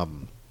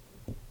 Against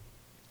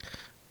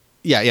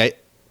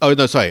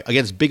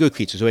bigger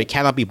creatures. So it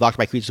cannot be blocked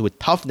by creatures with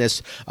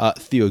toughness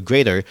 3 or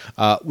greater,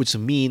 which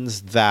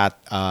means that,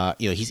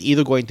 he's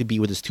either going to be,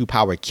 with his 2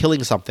 power,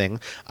 killing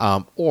something,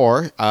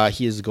 or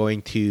he is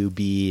going to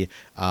be,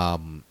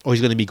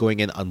 he's going to be going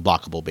in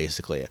unblockable,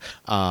 basically.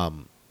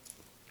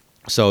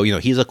 So,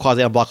 he's a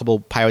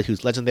quasi-unblockable pirate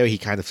who's legendary. He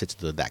kind of fits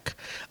into the deck.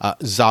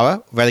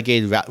 Zara,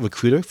 Renegade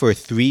Recruiter for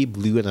 3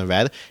 blue and a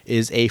red,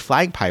 is a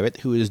flying pirate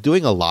who is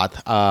doing a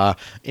lot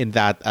in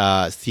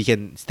that he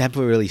can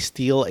temporarily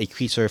steal a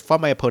creature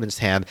from my opponent's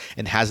hand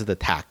and has it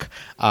attack.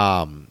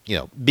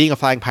 Being a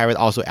flying pirate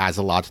also adds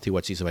a lot to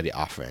what she's already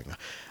offering.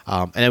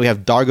 And then we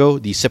have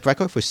Dargo, the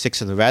Shipwrecker, for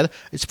 6 in the red.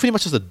 It's pretty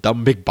much just a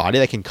dumb big body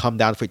that can come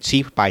down for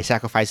cheap by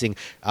sacrificing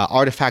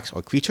artifacts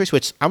or creatures,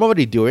 which I'm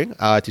already doing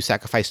to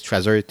sacrifice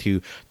treasure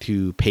to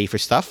pay for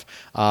stuff.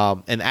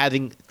 And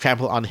adding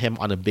trample on him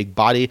on a big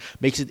body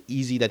makes it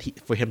easy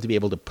for him to be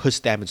able to push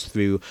damage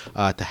through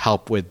to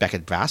help with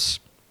Beckett Brass.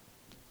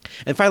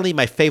 And finally,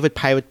 my favorite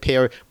pirate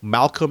pair,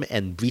 Malcolm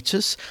and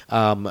Breaches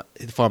from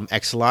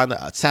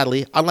Ixalan.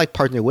 Sadly, unlike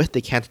Partner With,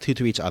 they can't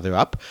tutor each other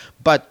up.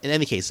 But in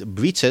any case,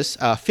 Breaches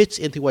fits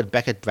into what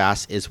Beckett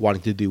Brass is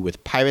wanting to do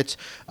with pirates.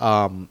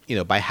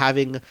 By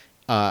having,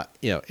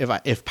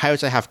 if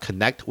pirates I have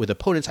connect with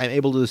opponents, I'm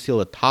able to steal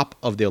the top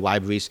of their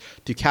libraries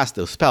to cast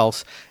those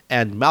spells.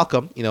 And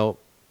Malcolm,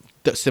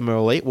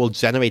 similarly, will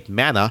generate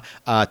mana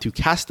to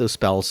cast those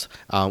spells.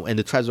 And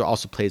the treasure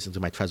also plays into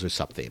my treasure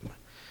sub-theme.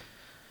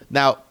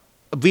 Now,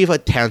 a brief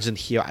tangent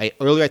here.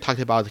 Earlier I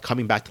talked about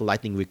coming back to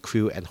Lightning Rig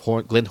Crew and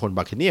Glinthorn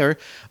Buccaneer.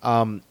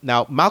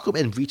 Now, Malcolm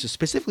and Breaches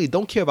specifically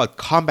don't care about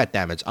combat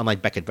damage,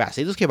 unlike Beckett Brass.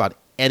 They just care about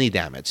any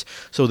damage.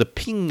 So the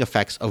pinging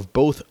effects of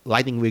both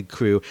Lightning Rig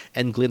Crew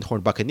and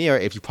Glinthorn Buccaneer,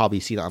 if you've probably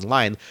seen it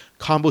online,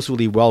 combos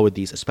really well with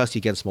these, especially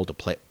against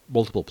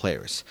multiple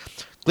players.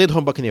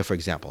 Glinthorn Buccaneer, for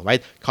example,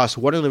 right, costs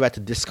 1 in the red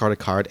to discard a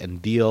card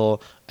and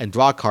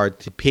draw a card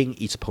to ping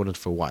each opponent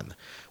for 1.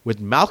 With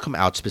Malcolm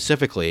out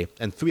specifically,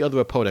 and 3 other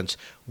opponents,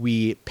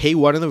 we pay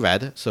 1 in the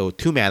red, so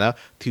 2 mana,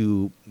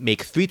 to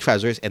make 3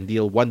 treasures and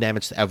deal 1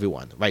 damage to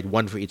everyone, right?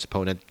 1 for each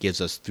opponent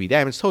gives us 3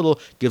 damage total,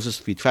 gives us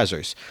 3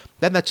 treasures.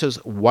 Then that's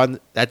just one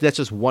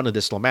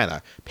additional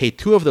mana. Pay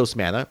 2 of those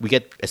mana, we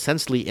get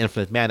essentially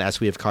infinite mana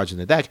as we have cards in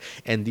the deck,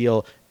 and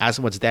deal as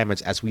much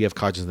damage as we have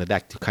cards in the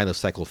deck to kind of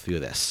cycle through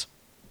this.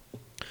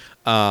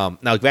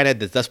 Now, granted,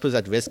 this does put us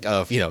at risk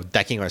of,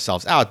 decking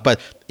ourselves out.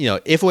 But,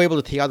 if we're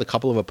able to take out a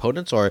couple of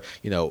opponents or,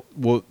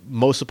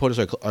 most opponents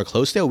are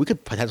close there, we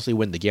could potentially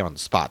win the game on the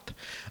spot.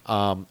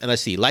 And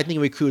let's see,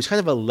 Lightning Recruit is kind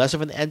of a less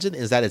of an engine,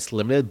 is that it's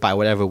limited by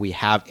whatever we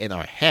have in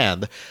our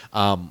hand.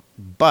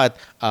 But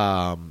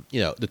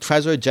the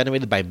treasure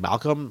generated by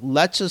Malcolm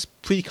lets us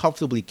pretty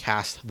comfortably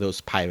cast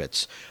those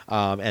pirates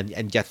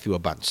and get through a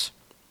bunch.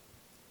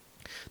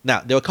 Now,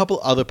 there are a couple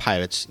other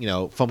pirates,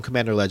 from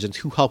Commander Legends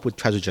who help with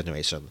treasure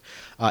generation.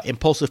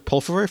 Impulsive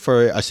Pilferer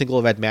for a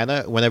single red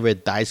mana. Whenever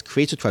it dies,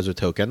 creates a treasure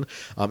token.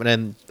 And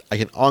then I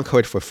can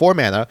encore it for 4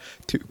 mana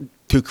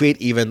to create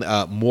even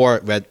more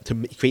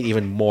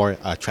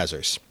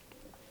treasures.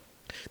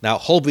 Now,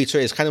 Hull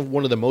Breacher is kind of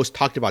one of the most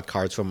talked about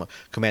cards from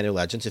Commander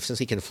Legends, since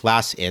he can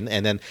flash in,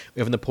 and then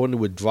if an opponent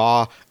would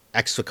draw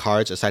extra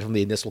cards aside from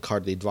the initial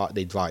card they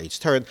draw each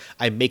turn,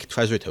 I make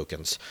treasure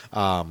tokens.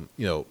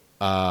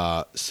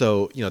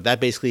 So that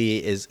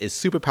basically is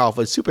super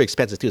powerful. It's super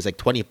expensive too. It's like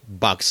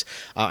 $20.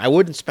 I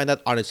wouldn't spend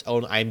that on its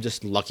own. I'm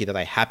just lucky that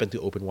I happen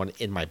to open one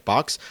in my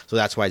box, so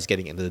that's why it's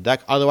getting into the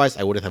deck. Otherwise,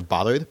 I wouldn't have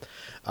bothered.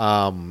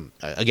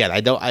 Again,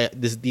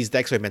 these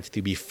decks are meant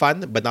to be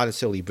fun, but not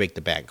necessarily break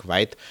the bank,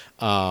 right?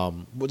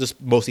 Just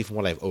mostly from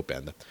what I've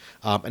opened.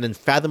 And then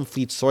Fathom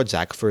Fleet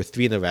Swordzak for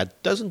 3 in the red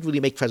doesn't really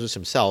make treasures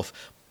himself,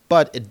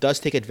 but it does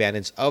take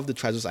advantage of the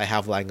treasures I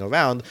have lying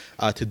around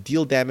to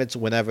deal damage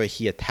whenever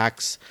he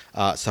attacks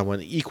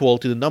someone equal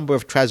to the number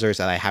of treasures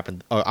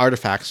that or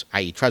artifacts,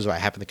 i.e. treasure, I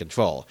happen to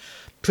control.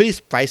 Pretty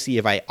spicy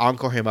if I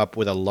encore him up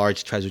with a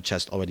large treasure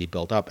chest already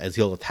built up, as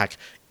he'll attack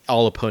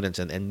all opponents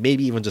and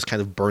maybe even just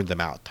kind of burn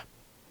them out.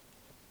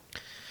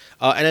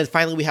 And then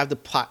finally, we have the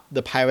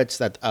pirates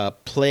that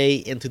play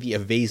into the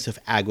evasive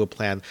aggro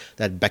plan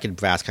that Beckett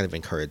Brass kind of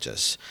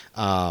encourages.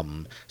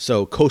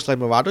 So Coastline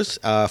Marauders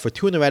for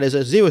 2 in the red is a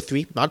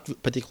 0/3, not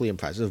particularly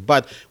impressive,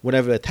 but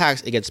whenever it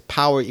attacks, it gets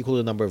power equal to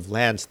the number of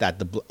lands that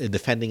the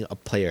defending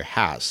player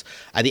has.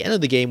 At the end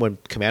of the game, when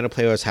commander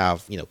players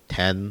have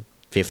 10,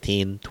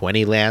 15,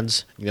 20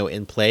 lands,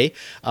 in play,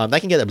 that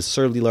can get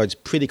absurdly large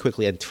pretty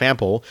quickly. And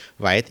Trample,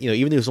 right,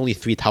 even if there's only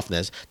 3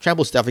 toughness,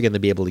 Trample's definitely going to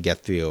be able to get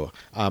through.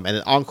 And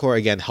then Encore,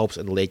 again, helps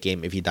in the late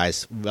game if he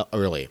dies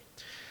early.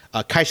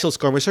 Kaishil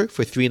Skirmisher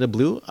for 3 in the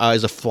blue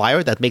is a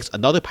flyer that makes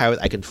another pirate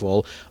I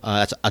control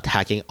that's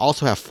attacking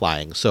also have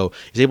flying. So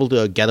he's able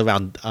to get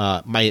around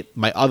my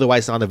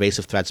otherwise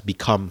non-evasive threats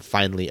become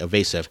finally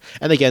evasive.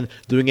 And again,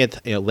 doing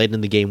it late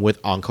in the game with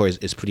Encore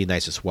is pretty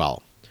nice as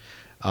well.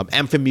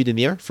 Amphibian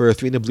Mutineer for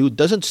 3 in the blue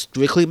doesn't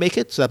strictly make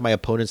it so that my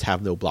opponents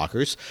have no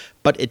blockers,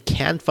 but it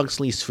can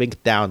functionally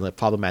shrink down a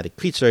problematic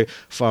creature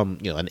from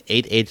an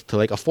 8/8 to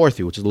like a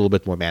 4/3, which is a little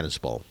bit more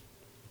manageable.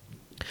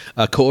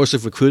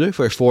 Coercive Recruiter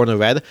for 4 in the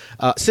red.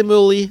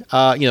 Similarly,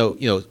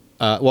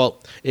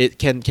 it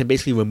can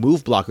basically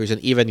remove blockers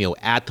and even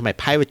add to my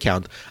pirate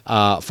count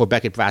for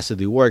Beckett Brass to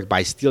do work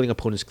by stealing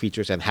opponents'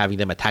 creatures and having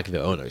them attack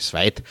their owners,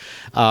 right?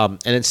 And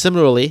then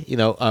similarly,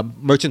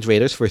 Merchant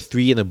Raiders for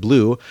 3 in the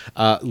blue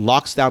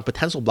locks down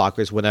potential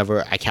blockers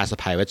whenever I cast a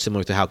pirate,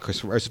 similar to how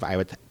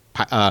Coercive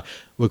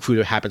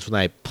Recruiter happens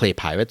when I play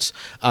pirates,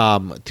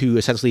 to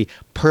essentially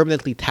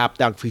permanently tap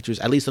down creatures,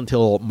 at least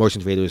until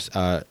Merchant Raiders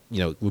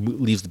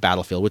leaves the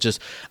battlefield, which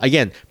is,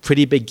 again,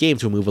 pretty big game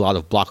to remove a lot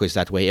of blockers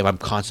that way if I'm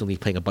constantly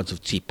playing a bunch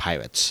of cheap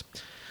pirates.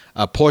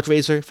 Port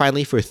Raiser,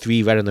 finally, for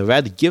 3 red in the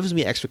red, gives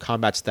me extra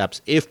combat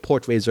steps if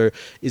Port Raiser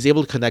is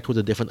able to connect with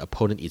a different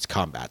opponent each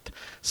combat.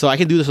 So I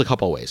can do this a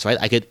couple of ways, right?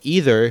 I could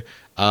either,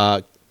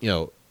 if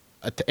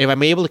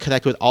I'm able to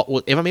connect with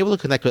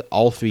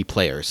all 3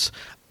 players,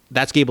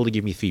 that's able to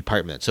give me 3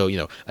 pirate minutes. So,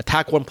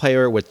 attack 1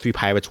 player with 3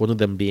 pirates, one of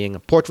them being a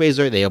Port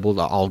Raiser, they're able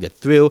to all get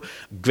through.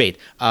 Great.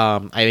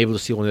 I'm able to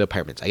steal one of the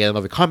pirate minutes. I get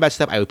another combat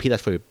step. I repeat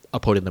that for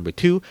opponent number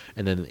 2,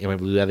 and then if I'm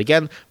able to do that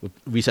again,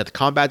 reset the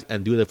combat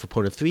and do that for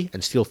opponent 3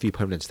 and steal 3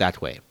 pirate minutes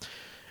that way.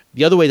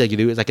 The other way that you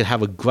do is I could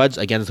have a grudge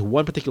against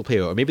one particular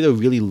player, or maybe they're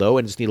really low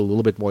and just need a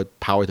little bit more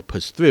power to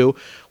push through.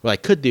 What I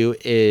could do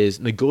is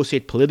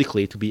negotiate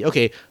politically to be,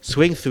 okay,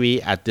 swing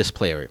 3 at this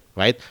player,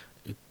 right?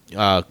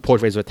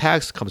 Port Raiser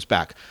attacks, comes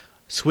back.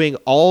 Swing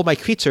all my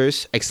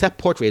creatures except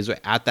Port Raiser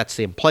at that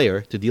same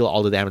player to deal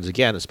all the damage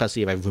again,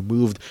 especially if I've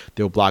removed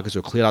their blockers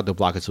or cleared out their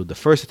blockers with the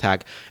first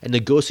attack, and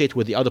negotiate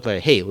with the other player,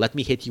 hey, let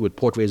me hit you with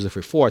Port Raiser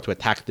for 4 to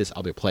attack this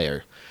other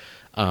player.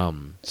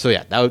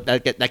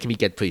 That can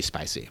get pretty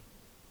spicy.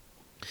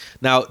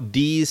 Now,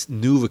 these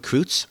new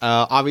recruits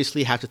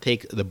obviously have to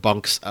take the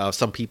bunks of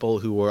some people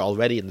who were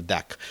already in the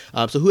deck.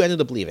 So who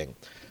ended up leaving?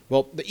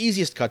 Well, the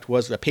easiest cut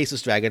was a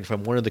Paceless Dragon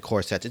from one of the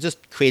core sets. It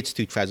just creates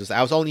 2 treasures.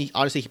 I was only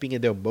honestly keeping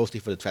it there mostly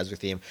for the treasure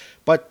theme,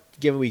 but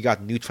given we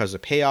got new treasure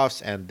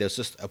payoffs and there's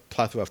just a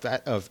plethora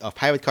of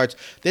pirate cards,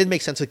 then it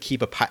makes sense to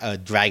keep a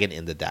dragon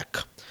in the deck.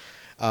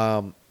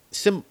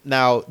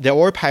 Now, there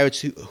were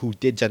pirates who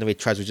did generate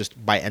treasure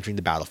just by entering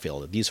the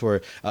battlefield. These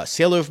were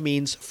Sailor of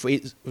Means,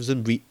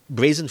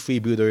 Brazen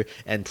Freebooter,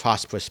 and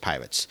Prosperous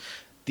Pirates.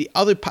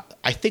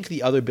 I think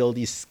the other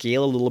abilities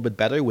scale a little bit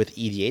better with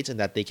EDHs in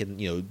that they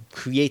can,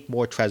 create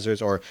more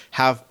treasures or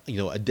have,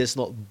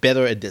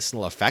 better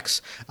additional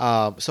effects.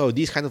 So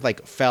these kind of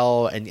like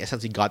fell and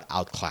essentially got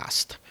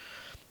outclassed.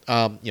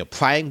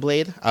 Prying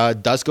Blade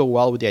does go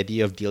well with the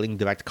idea of dealing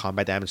direct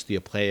combat damage to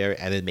your player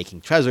and then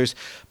making treasures,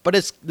 but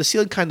it's the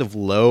ceiling kind of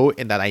low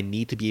in that I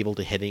need to be able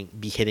to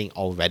be hitting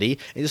already.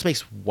 It just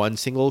makes one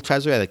single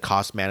treasure and it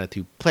costs mana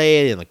to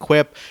play and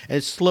equip, and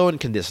it's slow and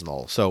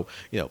conditional. So,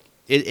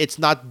 it's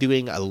not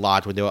doing a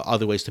lot when there are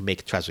other ways to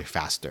make treasure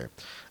faster.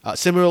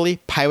 Similarly,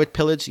 Pirate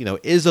Pillage,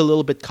 is a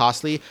little bit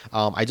costly.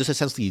 I just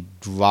essentially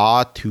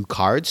draw 2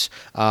 cards,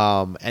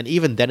 and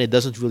even then it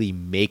doesn't really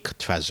make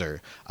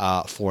treasure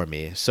for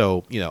me.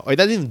 So, or it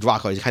doesn't even draw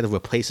cards, it kind of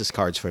replaces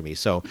cards for me.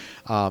 So,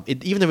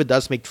 even if it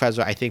does make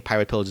treasure, I think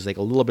Pirate Pillage is like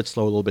a little bit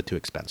slow, a little bit too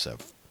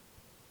expensive.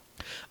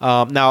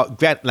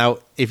 Now,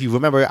 if you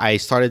remember, I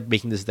started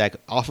making this deck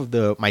off of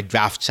my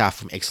draft shaft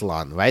from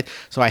Ixalan, right?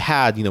 So I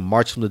had,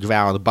 March from the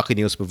Drowned,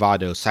 Buccaneers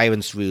Bravado,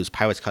 Siren's Ruse,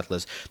 Pirate's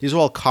Cutlass. These are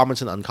all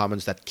commons and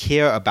uncommons that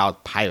care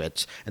about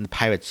pirates and the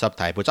pirate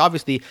subtype, which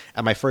obviously,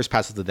 at my first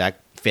pass of the deck,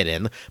 fit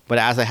in. But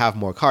as I have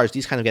more cards,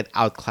 these kind of get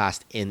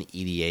outclassed in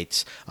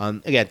EDHs.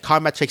 Again,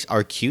 combat tricks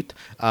are cute,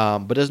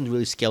 but doesn't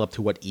really scale up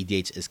to what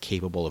EDH is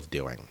capable of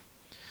doing.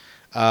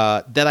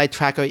 Deadeye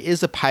Tracker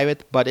is a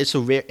pirate, but it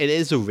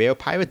is a rare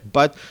pirate,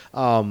 but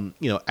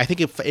I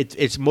think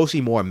it's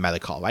mostly more meta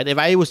call, right? If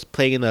I was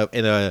playing in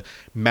a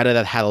meta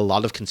that had a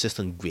lot of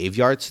consistent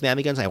graveyard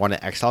shenanigans, I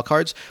wanted exile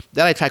cards,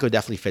 Deadeye Tracker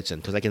definitely fits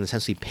in because I can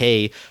essentially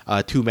pay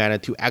 2 mana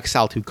to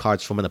exile 2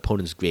 cards from an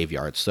opponent's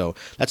graveyard. So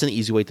that's an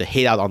easy way to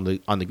hate out on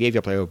the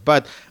graveyard player,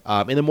 but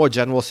in a more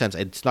general sense,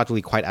 it's not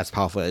really quite as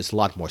powerful. It's a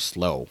lot more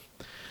slow.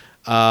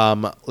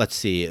 Let's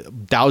see.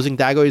 Dowsing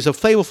Dagger is a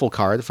flavorful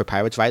card for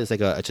pirates, right? It's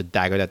a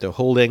dagger that they're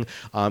holding.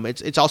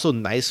 It's also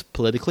nice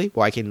politically,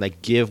 where I can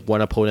give one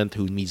opponent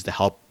who needs to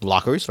help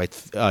blockers, right?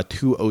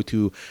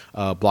 2/02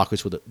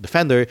 blockers with a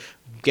defender.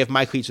 Give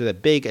my creature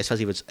that big,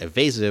 especially if it's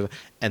evasive,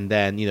 and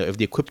then if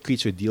the equipped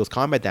creature deals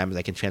combat damage,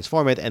 I can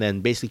transform it and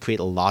then basically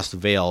create a Lost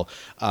Veil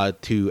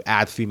to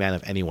add 3 mana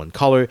of any one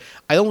color.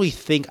 I don't really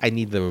think I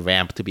need the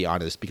ramp, to be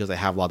honest, because I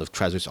have a lot of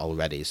treasures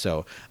already.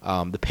 So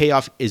the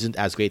payoff isn't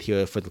as great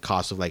here for the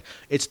cost of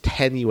it's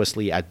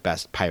tenuously at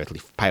best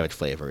pirate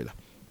flavored.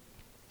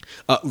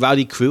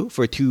 Rowdy Crew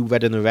for 2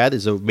 red and a red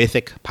is a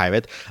mythic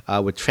pirate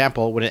with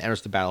trample. When it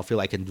enters the battlefield,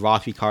 I can draw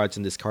 3 cards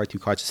and discard 2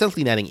 cards,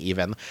 essentially netting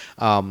even.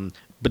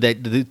 But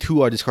the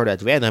 2 are discarded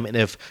at random, and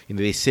if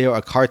they say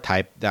a card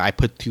type, then I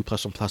put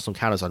 2+1/+1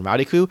 counters on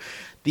Rowdy Crew.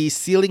 The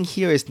ceiling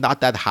here is not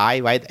that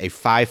high, right? A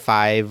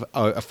 5/5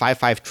 or a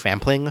 5/5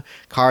 trampling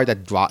card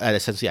that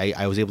essentially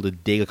I was able to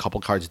dig a couple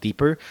cards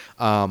deeper.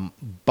 And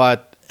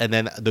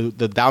then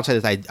the downside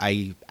is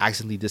I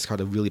accidentally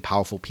discard a really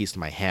powerful piece in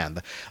my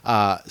hand.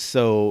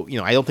 So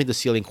I don't think the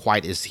ceiling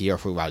quite is here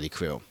for Rowdy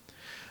Crew.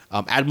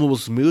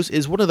 Admiral's Muse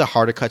is one of the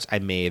harder cuts I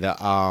made.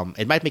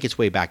 It might make its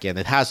way back in.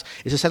 It's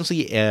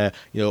essentially a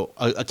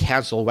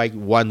cancel, right?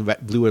 1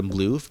 blue and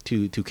blue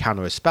to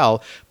counter a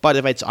spell. But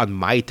if it's on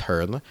my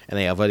turn and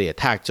I have already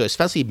attacked, so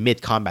especially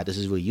mid combat, this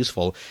is really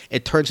useful.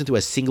 It turns into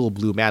a single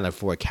blue mana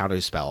for a counter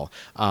spell,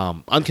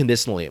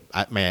 unconditionally.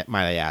 Might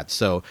I add?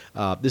 So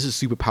this is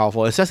super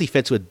powerful. It especially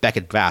fits with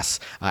Beckett Brass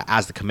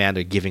as the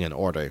commander giving an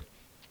order.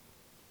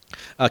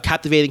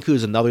 Captivating Crew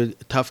is another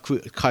tough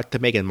cut to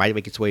make and might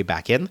make its way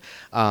back in.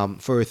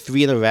 For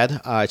 3 in a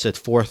red, it's a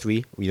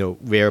 4/3,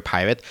 rare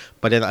pirate.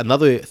 But then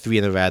another 3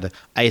 in a red,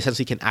 I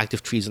essentially can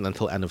active treason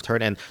until end of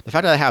turn. And the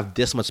fact that I have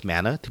this much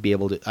mana to be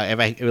able to, if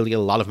I really get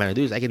a lot of mana to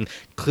do is I can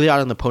clear out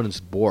an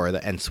opponent's board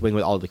and swing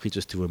with all the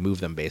creatures to remove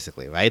them,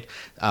 basically, right?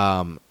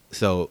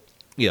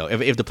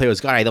 If the player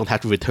is gone, I don't have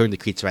to return the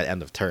creature at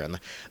end of turn.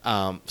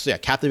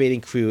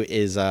 Captivating Crew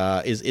is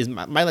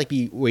might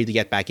be a way to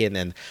get back in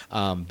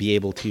and be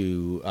able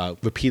to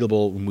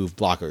repeatable remove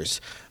blockers,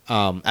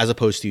 as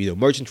opposed to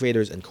Merchant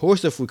Raiders and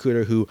Coercive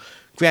Recruiter, who,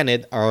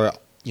 granted, are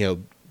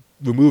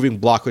removing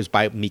blockers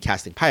by me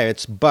casting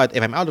pirates. But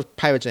if I'm out of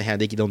pirates in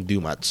hand, they don't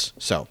do much.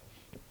 So.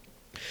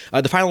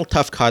 The final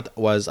tough cut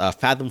was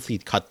Fathom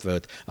Fleet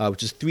Cutthroat,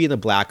 which is 3 in a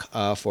black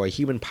for a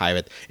human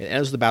pirate. It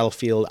enters the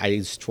battlefield. I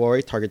destroy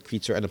target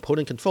creature and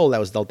opponent control that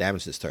was dealt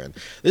damage this turn.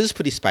 This is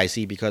pretty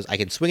spicy because I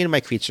can swing into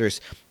my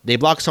creatures. They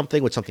block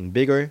something with something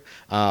bigger.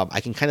 I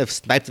can kind of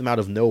snipe them out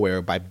of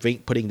nowhere by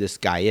putting this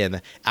guy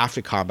in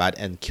after combat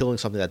and killing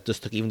something that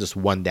just took even just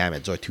 1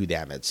 damage or 2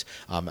 damage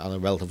on a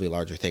relatively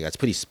larger thing. That's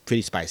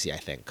pretty spicy, I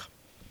think.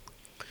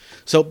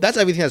 So that's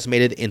everything that's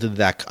made it into the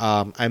deck.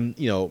 I'm,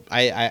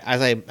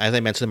 as I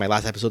mentioned in my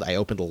last episode, I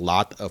opened a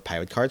lot of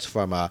pirate cards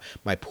from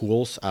my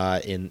pools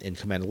in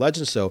Commander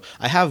Legends. So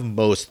I have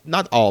most,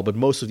 not all, but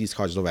most of these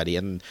cards already,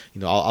 and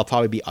I'll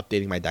probably be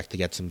updating my deck to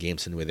get some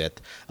games in with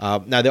it.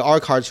 Now there are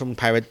cards from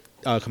Pirate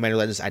Commander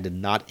Legends I did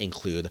not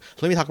include. So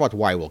let me talk about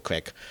why real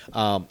quick.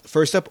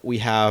 First up, we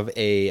have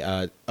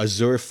a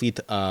Azure Fleet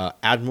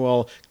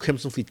Admiral,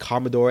 Crimson Fleet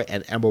Commodore,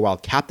 and Ember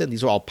Wild Captain.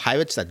 These are all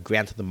pirates that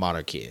grant the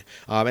monarchy.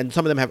 And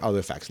some of them have other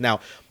effects.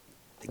 Now,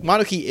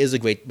 monarchy is a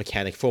great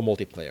mechanic for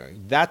multiplayer.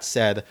 That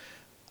said,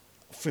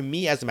 for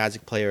me as a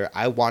Magic player,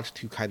 I want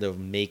to kind of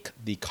make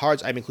the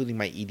cards I'm including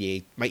my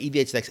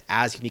EDH decks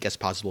as unique as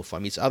possible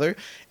from each other,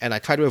 and I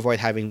try to avoid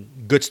having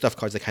good stuff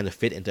cards that kind of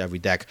fit into every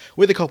deck,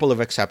 with a couple of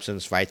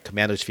exceptions, right?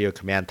 Commander Sphere,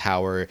 Command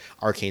Tower,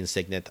 Arcane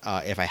Signet,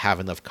 if I have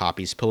enough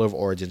copies, Pillar of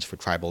Origins for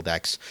tribal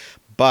decks,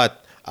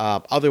 but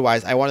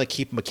otherwise, I want to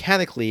keep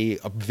mechanically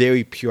a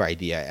very pure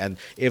idea. And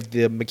if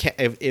the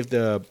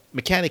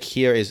mechanic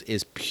here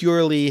is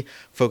purely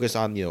focused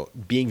on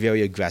being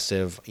very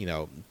aggressive,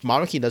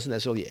 Monarchy doesn't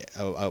necessarily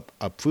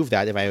approve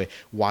that if I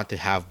want to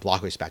have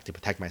blockers back to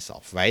protect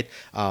myself, right?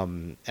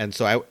 And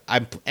so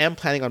I am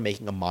planning on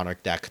making a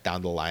Monarch deck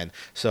down the line.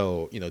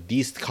 So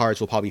these cards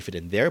will probably fit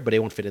in there, but they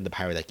won't fit in the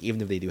Pirate deck, even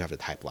if they do have the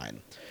type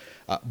line.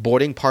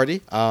 Boarding Party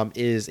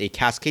is a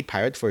Cascade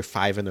Pirate for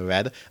 5 in the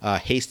red,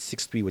 haste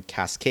 6/3 with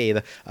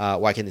Cascade,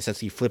 where I can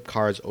essentially flip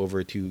cards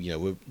over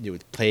to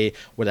play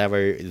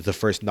whatever the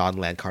first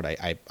non-land card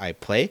I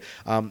play.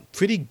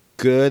 Pretty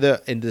good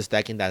in this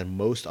deck in that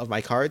most of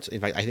my cards, in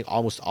fact I think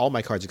almost all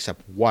my cards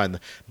except one,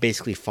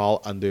 basically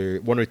fall under,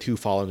 one or two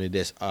fall under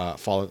this,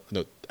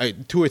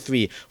 2 or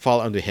 3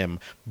 fall under him.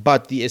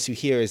 But the issue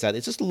here is that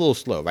it's just a little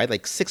slow, right?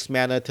 Like 6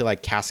 mana to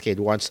like Cascade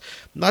once,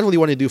 not really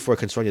what to do for a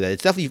constructed deck.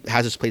 It definitely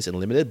has its place in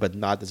limited, but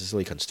not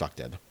necessarily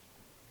constructed.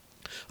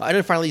 And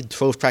then finally,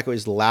 Trove Tracker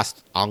is the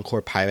last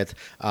Encore Pirate.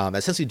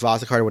 Essentially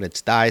draws a card when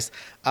it dies.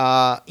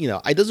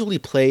 It doesn't really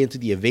play into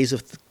the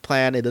evasive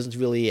plan. It doesn't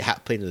really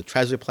play into the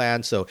treasure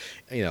plan. So,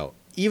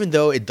 even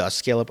though it does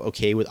scale up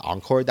okay with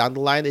Encore down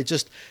the line, it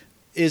just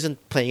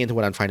isn't playing into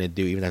what I'm trying to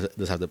do, even as it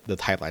does have the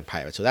type line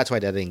Pirate. So that's why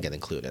that didn't get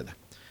included.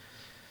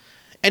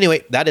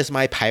 Anyway, that is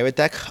my Pirate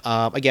deck.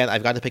 Again,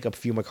 I've got to pick up a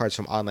few more cards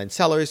from online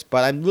sellers,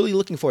 but I'm really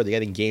looking forward to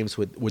getting games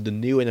with the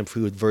new and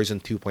improved version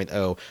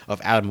 2.0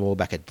 of Admiral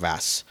Beckett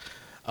Brass.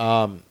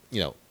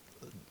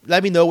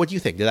 Let me know what you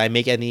think. Did I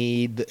make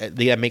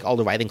all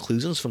the right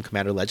inclusions from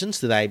Commander Legends?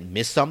 Did I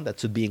miss some that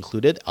should be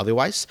included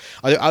otherwise?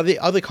 Are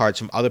there other cards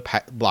from other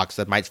blocks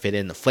that might fit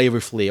in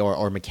flavorfully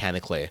or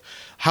mechanically?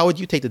 How would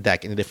you take the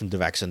deck in a different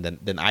direction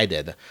than I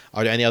did?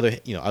 Are there any other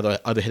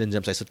other hidden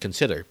gems I should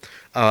consider?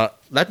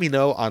 Let me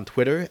know on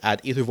Twitter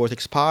at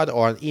EtherVortexPod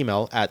or on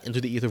email at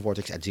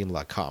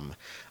intotheethervortex@gmail.com.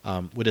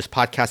 With this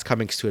podcast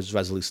coming to its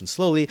resolution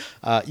slowly,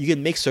 you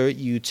can make sure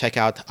you check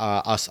out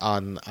us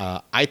on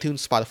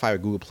iTunes, Spotify, or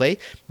Google Play.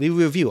 Leave a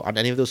review on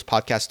any of those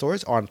podcast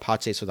stores or on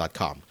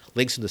podchaser.com.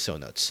 Links in the show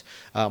notes.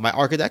 My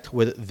Arca deck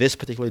with this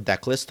particular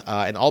deck list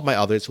and all my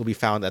others will be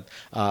found at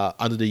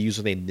under the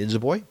username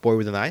NinjaBoy, Boy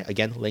with an I,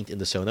 again linked in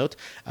the show note.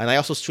 And I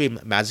also stream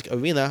Magic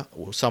Arena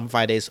some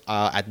Fridays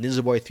at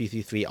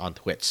NinjaBoy333 on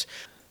Twitch.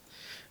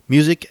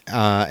 Music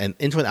and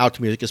intro and outro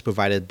music is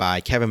provided by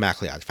Kevin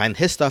MacLeod. Find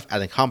his stuff at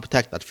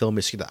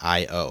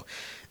incompetech.filmmusic.io.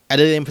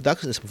 Editing and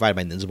production is provided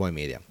by NinjaBoy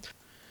Media.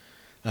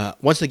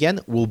 Once again,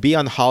 we'll be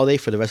on holiday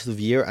for the rest of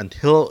the year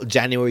until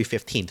January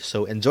 15th.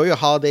 So enjoy your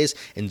holidays,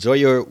 enjoy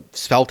your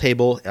spell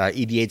table,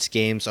 EDH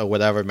games, or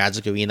whatever,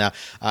 Magic Arena,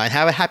 and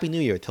have a happy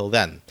new year till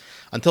then.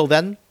 Until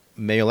then,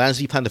 may your lands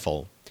be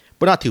plentiful,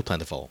 but not too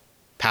plentiful.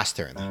 Pass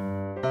turn.